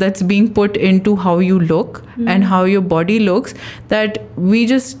weight that's being put into how you look and how your body looks, that we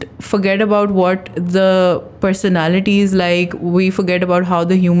just forget about what the personality is like. We forget about how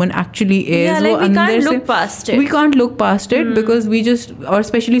the human actually is. Yeah, like we can't look past it. We can't look past it because we just, or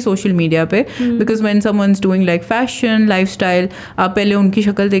especially social media pe, because when someone's doing like fashion, lifestyle, आप पहले उनकी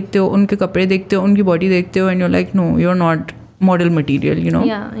शक्ल देखते हो, उनके कपड़े देखते हो, उनकी body देखते हो, and you're like, no, you're not model material, you know.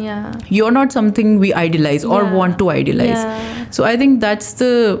 You're not something we idolize or want to idolize. So I think that's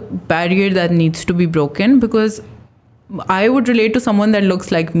the barrier that needs to be broken, because I would relate to someone that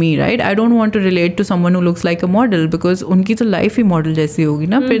looks like me, right? I don't want to relate to someone who looks like a model, because unki to life hi model jaisi hogi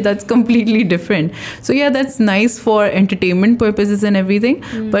na, but that's completely different. So yeah, that's nice for entertainment purposes and everything,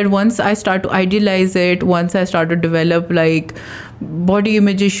 but once I start to idealize it, once I start to develop like body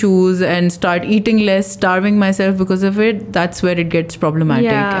image issues and start eating less, starving myself because of it, that's where it gets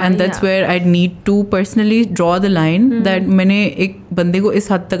problematic. And that's where I need to personally draw the line that मैंने एक बंदे को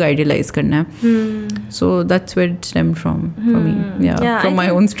इस हद तक idealize करना है. So that's where it stemmed from for me. From my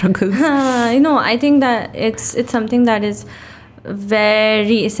own struggles. I think that it's something that is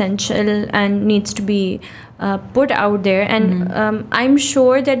very essential and needs to be put out there. And I'm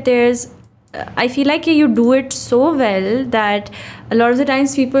sure that I feel like you do it so well that a lot of the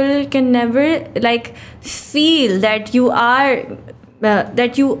times people can never like feel that you are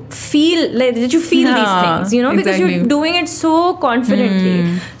that you feel these things, you know, because you're doing it so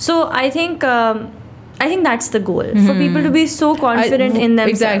confidently. So I think that's the goal, for people to be so confident in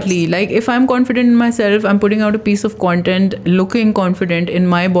themselves. Exactly. Like if I'm confident in myself, I'm putting out a piece of content, looking confident in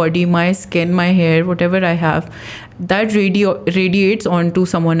my body, my skin, my hair, whatever I have, that radiates onto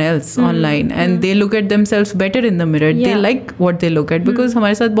someone else online, and they look at themselves better in the mirror. They like what they look at, because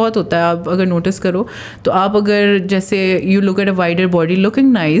हमारे साथ बहुत होता है. आप अगर notice करो तो आप अगर जैसे you look at a wider body,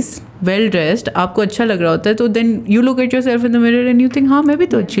 looking nice, well dressed, आपको अच्छा लग रहा होता है, तो then you look at yourself in the mirror and you think हाँ मैं भी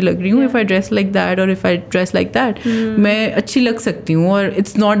तो अच्छी लग रही हूँ. If I dress like that or if I dress like that, मैं अच्छी लग सकती हूँ. और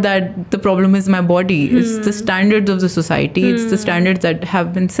it's not that the problem is my body, it's the standards of the society, it's the standards that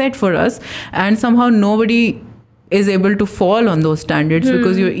have been set for us, and somehow nobody is able to fall on those standards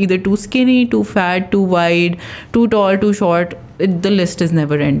because you're either too skinny, too fat, too wide, too tall, too short. The list is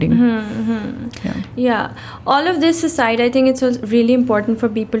never ending. All of this aside, I think it's really important for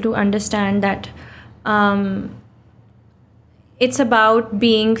people to understand that it's about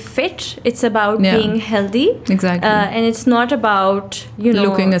being fit, it's about being healthy, exactly, and it's not about, you know,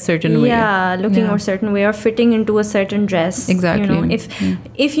 looking a certain way, looking a certain way or fitting into a certain dress. Exactly. You know,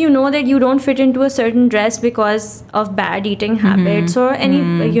 if you know that you don't fit into a certain dress because of bad eating habits or any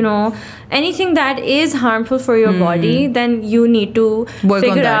you know, anything that is harmful for your body, then you need to work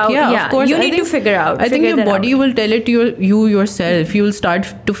figure on that. out. Of course, you need to figure out. I think your body will tell it to you yourself. You'll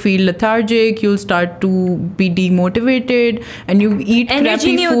start to feel lethargic, you'll start to be demotivated, and you eat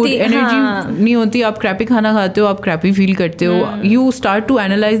crappy food. Energy नहीं होती, आप crappy खाना खाते हो, आप crappy feel करते हो. You start to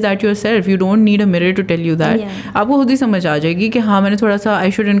analyze that yourself. You don't need a mirror to tell you that. आपको खुद ही समझ आ जाएगी कि हाँ, मैंने थोड़ा सा, I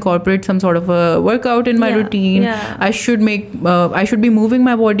should incorporate some sort of a workout in my routine. I should be moving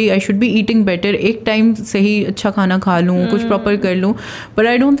my body. I should be eating better. एक time से ही अच्छा खाना खा लूँ, कुछ proper कर लूँ. But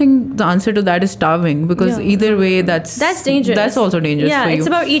I don't think the answer to that is starving, because either way that's dangerous. That's also dangerous for you.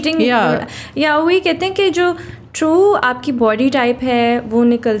 It's about eating. वही कहते हैं कि जो ट्रू आपकी बॉडी टाइप है वो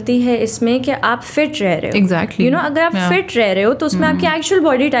निकलती है इसमें कि आप फिट रह रहे हो. Exactly. You know, अगर आप फिट रह रहे हो तो उसमें आपकी actual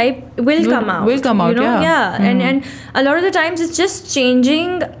body type will come out. You know? And a lot of the times it's just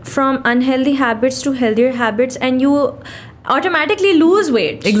changing from unhealthy habits to healthier habits, and you automatically lose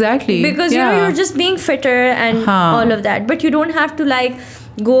weight. Exactly. Because you know, you're just being fitter and all of that, but you don't have to like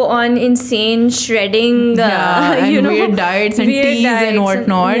go on insane shredding and you know, weird diets and teas and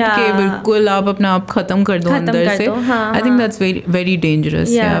whatnot के बिल्कुल आप अपना आप खत्म कर दो अंदर से. I think that's very very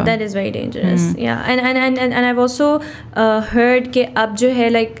dangerous. That is very dangerous. And I've also heard कि अब जो है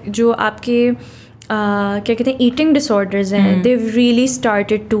like जो आपके क्या कहते हैं eating disorders हैं, they've really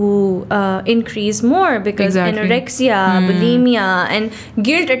started to increase more because anorexia, bulimia and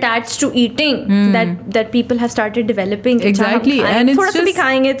guilt attached to eating that people have started developing. Exactly. And थोड़ा सा भी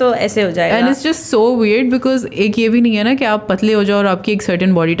खाएंगे तो ऐसे हो जाएगा. And it's just so weird because एक ये भी नहीं है ना कि आप पतले हो जाओ और आपकी एक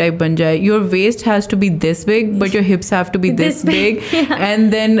certain body type बन जाए. Your waist has to be this big but your hips have to be this big.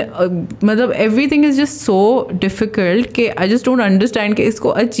 And then मतलब everything is just so difficult कि I just don't understand कि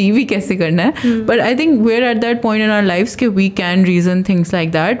इसको achieve ही कैसे करना है. But I think we're at that point in our lives that we can reason things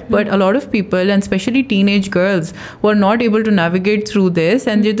like that, but a lot of people and especially teenage girls who are not able to navigate through this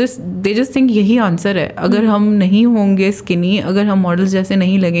and they just think यही answer है. अगर हम नहीं होंगे skinny, अगर हम models जैसे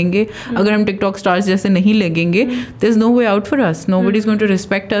नहीं लगेंगे, अगर हम TikTok stars जैसे नहीं लगेंगे, there's no way out for us. Nobody's going to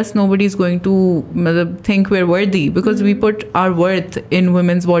respect us. Nobody's going to think we're worthy because we put our worth in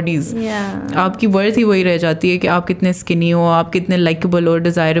women's bodies. आपकी worth ही वही रह जाती है कि आप कितने skinny हो, आप कितने likable हो,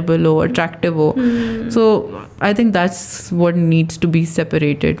 desirable हो, attractive हो. So I think that's what needs to be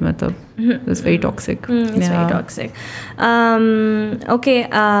separated. Matlab, it's very toxic. It's very toxic. Okay,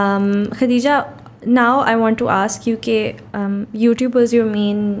 Khadija, now I want to ask you कि YouTube was your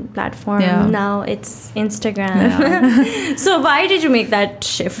main platform. Now it's Instagram. So why did you make that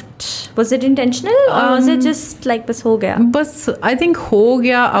shift? Was it intentional or was it just like बस हो गया? बस I think हो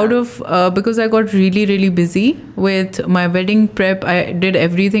गया out of because I got really really busy with my wedding prep. I did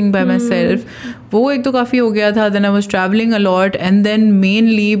everything by myself. वो एक तो काफ़ी हो गया था. Then I was traveling a lot, and then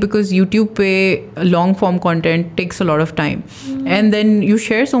mainly because YouTube पे long form content takes a lot of time, and then you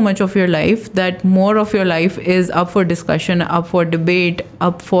share so much of your life that more of your life is up for discussion, up for debate,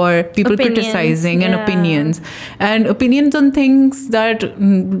 up for people criticizing and opinions on things that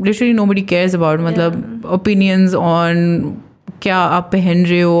literally nobody cares about. मतलब opinions on क्या आप पहन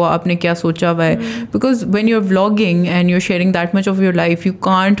रहे हो, आपने क्या सोचा हुआ है. Because when you're vlogging and you're sharing that much of your life, you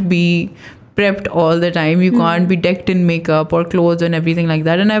can't be prepped all the time. You can't be decked in makeup or clothes and everything like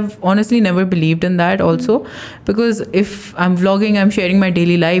that. And I've honestly never believed in that also, because if I'm vlogging, I'm sharing my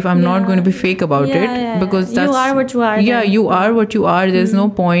daily life, I'm not going to be fake about it, because that's, you are what you are. You are what you are. There's no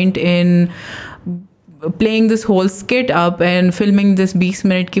point in playing this whole skit up and filming this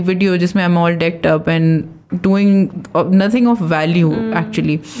 20-minute ki video jisme I'm all decked up and doing nothing of value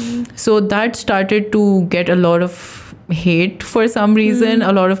actually. So that started to get a lot of hate for some reason.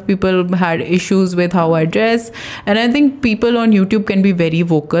 A lot of people had issues with how I dress, and I think people on YouTube can be very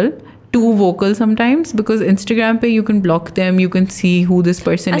vocal, too vocal sometimes, because Instagram पे you can block them, you can see who this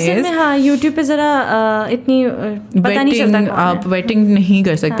person is. असल में हाँ, YouTube पे ज़रा इतनी पता नहीं चलता कौन है. आप vetting नहीं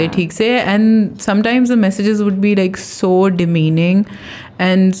कर सकते ठीक से, and sometimes the messages would be like so demeaning,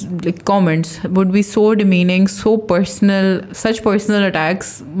 and like comments would be so demeaning, so personal, such personal attacks,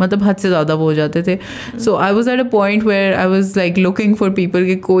 मतलब हद से ज़्यादा वो हो जाते थे. So I was at a point where I was like looking for people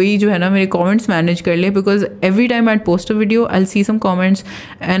कि कोई जो है ना मेरे comments manage कर ले, because every time I'd post a video, I'll see some comments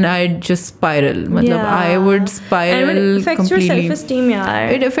and I'd just spiral. मतलब I would spiral completely. And it affects your self-esteem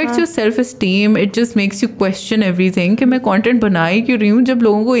यार. It affects your self-esteem. It just makes you question everything कि मैं content बना ही क्यों रही हूँ जब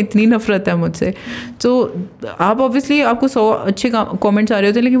लोगों को इतनी नफरत है मुझसे. तो आप obviously आपको 100 अच्छे comments आ रहे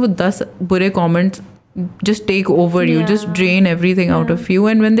होते हैं, लेकिन वो 10 बुरे comments just take over you, just Yeah. drain everything out of you.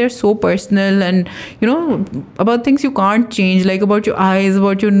 And when they're so personal and, you know, about things you can't change, like about your eyes,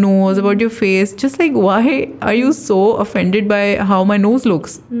 about your nose, about your face, just like, why are you so offended by how my nose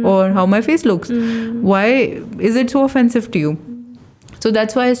looks or how my face looks? Why is it so offensive to you? So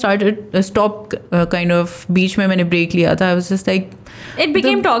that's why I stopped kind of beach mein maine break liya tha. I was just like, It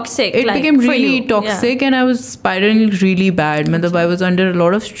became toxic. it like, became for really you. toxic, and I was spiraling really bad. मतलब I was under a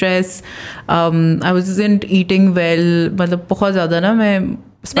lot of stress. I wasn't eating well. मतलब बहुत ज़्यादा ना मैं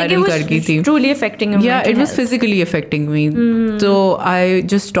Like it spiral कर गई थी. was truly affecting your Yeah, mental it was health. physically affecting me. So I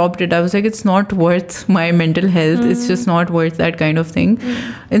just stopped it. I was like, it's not worth my mental health. It's just not worth that kind of thing.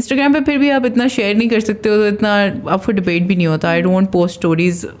 Instagram पे फिर भी आप इतना share नहीं कर सकते हो, तो इतना आपको debate भी नहीं होता. I don't post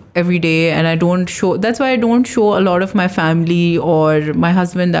stories every day, and I don't show. That's why I don't show a lot of my family or my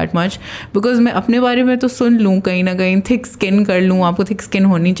husband that much, because मैं अपने बारे में तो सुन लूँ कहीं ना कहीं, thick skin कर लूँ, आपको thick skin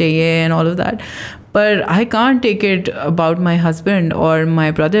होनी चाहिए and all of that. But I can't take it about my husband or my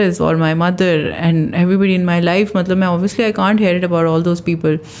brothers or my mother and everybody in my life. मतलब मैं obviously I can't hear it about all those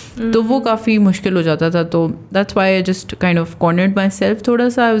people. तो वो काफ़ी मुश्किल हो जाता था. तो that's why I just kind of cornered myself थोड़ा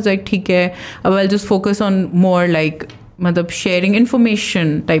सा. I was like, ठीक है, अब I'll just focus on more like मतलब sharing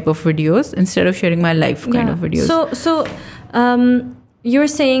information type of videos instead of sharing my life kind of videos. So you're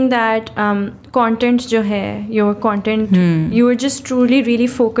saying that content जो है, your content, you were just truly really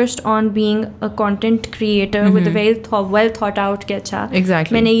focused on being a content creator with a very well thought out कि अच्छा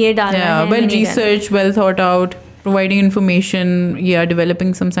Exactly. मैंने ये डालना Yeah, है, well मैंने ये डालना है. researched, well thought out, providing information,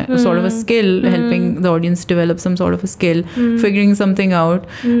 developing some sort of a skill, helping the audience develop some sort of a skill, figuring something out.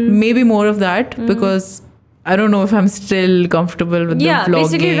 Maybe more of that, because I don't know if I'm still comfortable with the vlogging.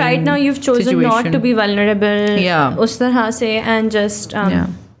 Basically right now you've chosen not situation. to be vulnerable Yeah. उस तरह से, and just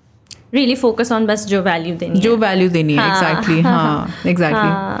really focus on बस जो value देनी है. जो value देनी है. Exactly. हाँ, exactly.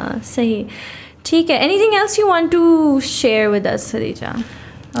 हाँ, सही. ठीक है. Anything else you want to share with us, Khadija?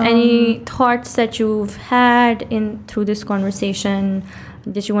 Any thoughts that you've had through this conversation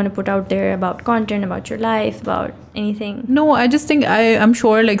that you want to put out there about content, about your life, about anything? No, I just think I'm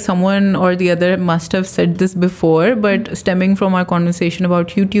sure like someone or the other must have said this before, but stemming from our conversation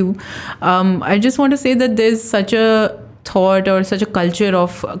about YouTube, I just want to say that there's such a thought or such a culture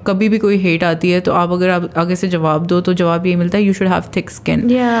of कभी भी कोई hate आती है तो आप अगर आप आगे से जवाब दो तो जवाब ये मिलता है, you should have thick skin.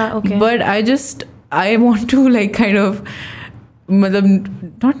 Yeah, okay. But I want to like kind of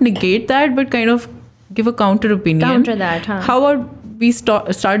मतलब not negate that, but kind of give a counter opinion. Counter that, huh? How about we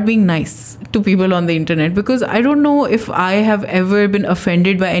start being nice to people on the internet? Because I don't know if I have ever been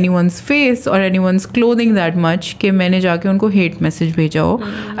offended by anyone's face or anyone's clothing that much कि मैंने जाके उनको hate message भेजा हो.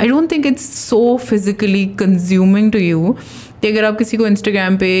 I don't think it's so physically consuming to you कि अगर आप किसी को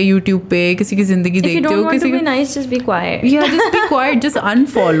Instagram पे, YouTube पे किसी की जिंदगी If you देखते don't हो, want किसी to be nice, just be quiet. Yeah, just be quiet, just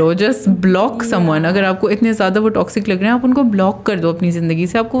unfollow, just block someone. अगर आपको इतने ज़्यादा वो टॉक्सिक लग रहे हैं, आप उनको ब्लॉक कर दो अपनी ज़िंदगी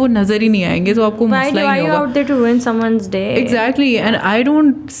से, आपको वो नज़र ही नहीं आएंगे, तो आपको मसला ही नहीं Why are you होगा. out there to ruin someone's day? Exactly, and I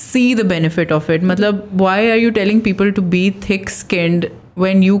don't see the benefit of it. मतलब why are you telling people to be thick-skinned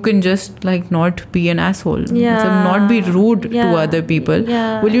when you can just like not be an asshole? Yeah. मतलब not be rude to Yeah. other people.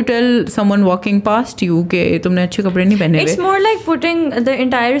 Yeah. Will you tell someone walking past you कि तुमने अच्छे कपड़े नहीं पहने It's हुए? more like putting the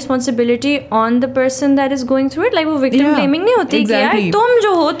entire responsibility on the person that is going through it. Like वो victim Yeah, blaming नहीं होती कि यार exactly. तुम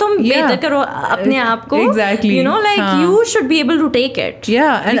जो हो तुम Yeah. बेहतर करो अपने आप को. Exactly. You know, like हाँ. you should be able to take it.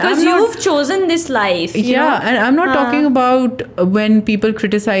 Yeah, and because I'm not- you've chosen this life. You Yeah, know? and I'm not talking about when people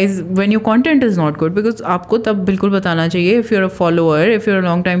criticize when your content is not good, because आपको तब बिल्कुल बताना चाहिए. If you're a follower, if you're a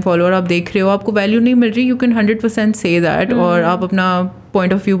long time follower, आप देख रहे हो आपको वैल्यू नहीं मिल रही, you can 100% say that, और आप अपना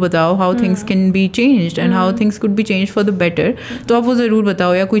पॉइंट ऑफ व्यू बताओ how things can be changed and how things could be changed for the better. तो आप वो ज़रूर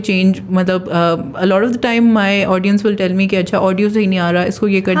बताओ, या कोई चेंज मतलब a lot of the time my audience will tell me कि अच्छा ऑडियो सही नहीं आ रहा, इसको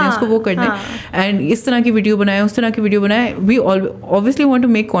ये करना है, इसको वो करना है, एंड इस तरह की वीडियो बनाए, उस तरह की वीडियो बनाए. We obviously want to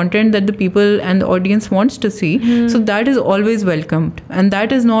make content that the people and the audience wants to see, so that is always welcomed, and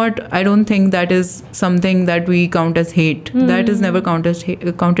that is not, I don't think that is something that we count as hate. That is never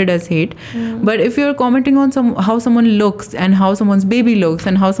counted as hate. But if you're commenting on how someone looks and how someone's baby looks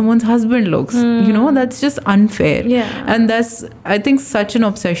and how someone's husband looks, you know, that's just unfair. Yeah. And that's, I think, such an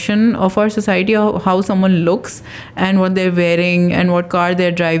obsession of our society, how someone looks and what they're wearing and what car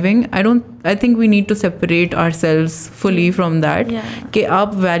they're driving. I think we need to separate ourselves fully from that. Yeah. कि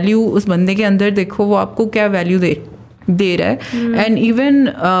आप value उस बंदे के अंदर देखो, वो आपको क्या वैल्यू दे रहा है. And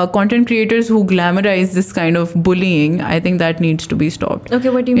even content creators who glamorize this kind of bullying, I think that needs to be stopped. Okay,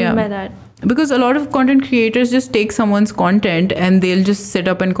 what do you mean Yeah. by that? because a lot of content creators just take someone's content and they'll just sit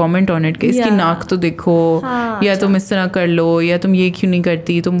up and comment on it कि इसकी नाक तो देखो, या तुम इस तरह कर लो, या तुम ये क्यों नहीं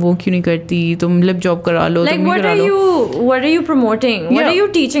करती, तुम वो क्यों नहीं करती, तुम लिप जॉब करा लो, like तुम ये करा लो. what are you promoting? What are you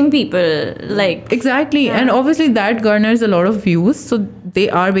teaching people? Like exactly. And obviously that garners a lot of views, so they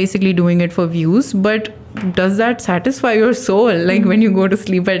are basically doing it for views, but does that satisfy your soul? Like when you go to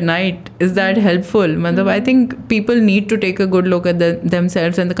sleep at night, is that helpful? I think people need to take a good look at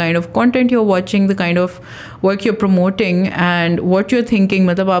themselves and the kind of content you're watching, the kind of work you're promoting, and what you're thinking.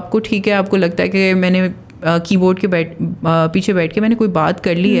 आपको ठीक है, आपको लगता है कि मैंने keyboard के पीछे बैठ के मैंने कोई बात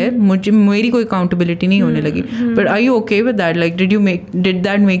कर ली है, मेरी कोई अकाउंटेबिलिटी नहीं होने लगी, but are you okay with that? Like did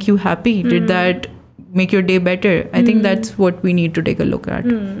that make you happy? Did that make your day better? I think that's what we need to take a look at.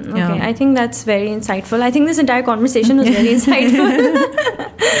 Okay, I think that's very insightful. I think this entire conversation was very insightful.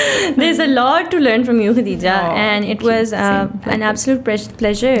 There's a lot to learn from you, Khadija, and it was an absolute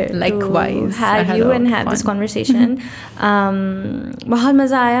pleasure Likewise, to have you and have this conversation. बहुत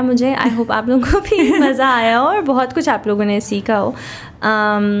मज़ा आया मुझे. I hope आप लोगों को भी मज़ा आया हो और बहुत कुछ आप लोगों ने सीखा हो.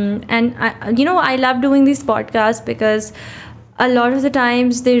 And I love doing these podcasts because a lot of the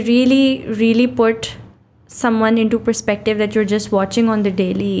times they really put someone into perspective that you're just watching on the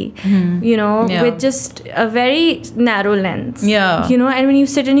daily, with just a very narrow lens. And when you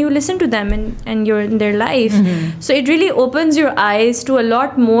sit and you listen to them and you're in their life, so it really opens your eyes to a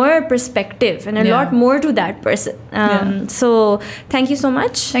lot more perspective and a lot more to that person. So thank you so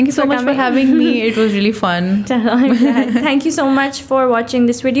much. Thank you so much for having me. It was really fun. Thank you so much for watching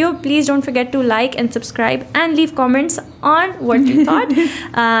this video. Please don't forget to like and subscribe and leave comments on what you thought.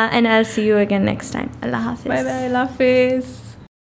 And I'll see you again next time. Allah Hafiz. Bye bye. Allah Hafiz.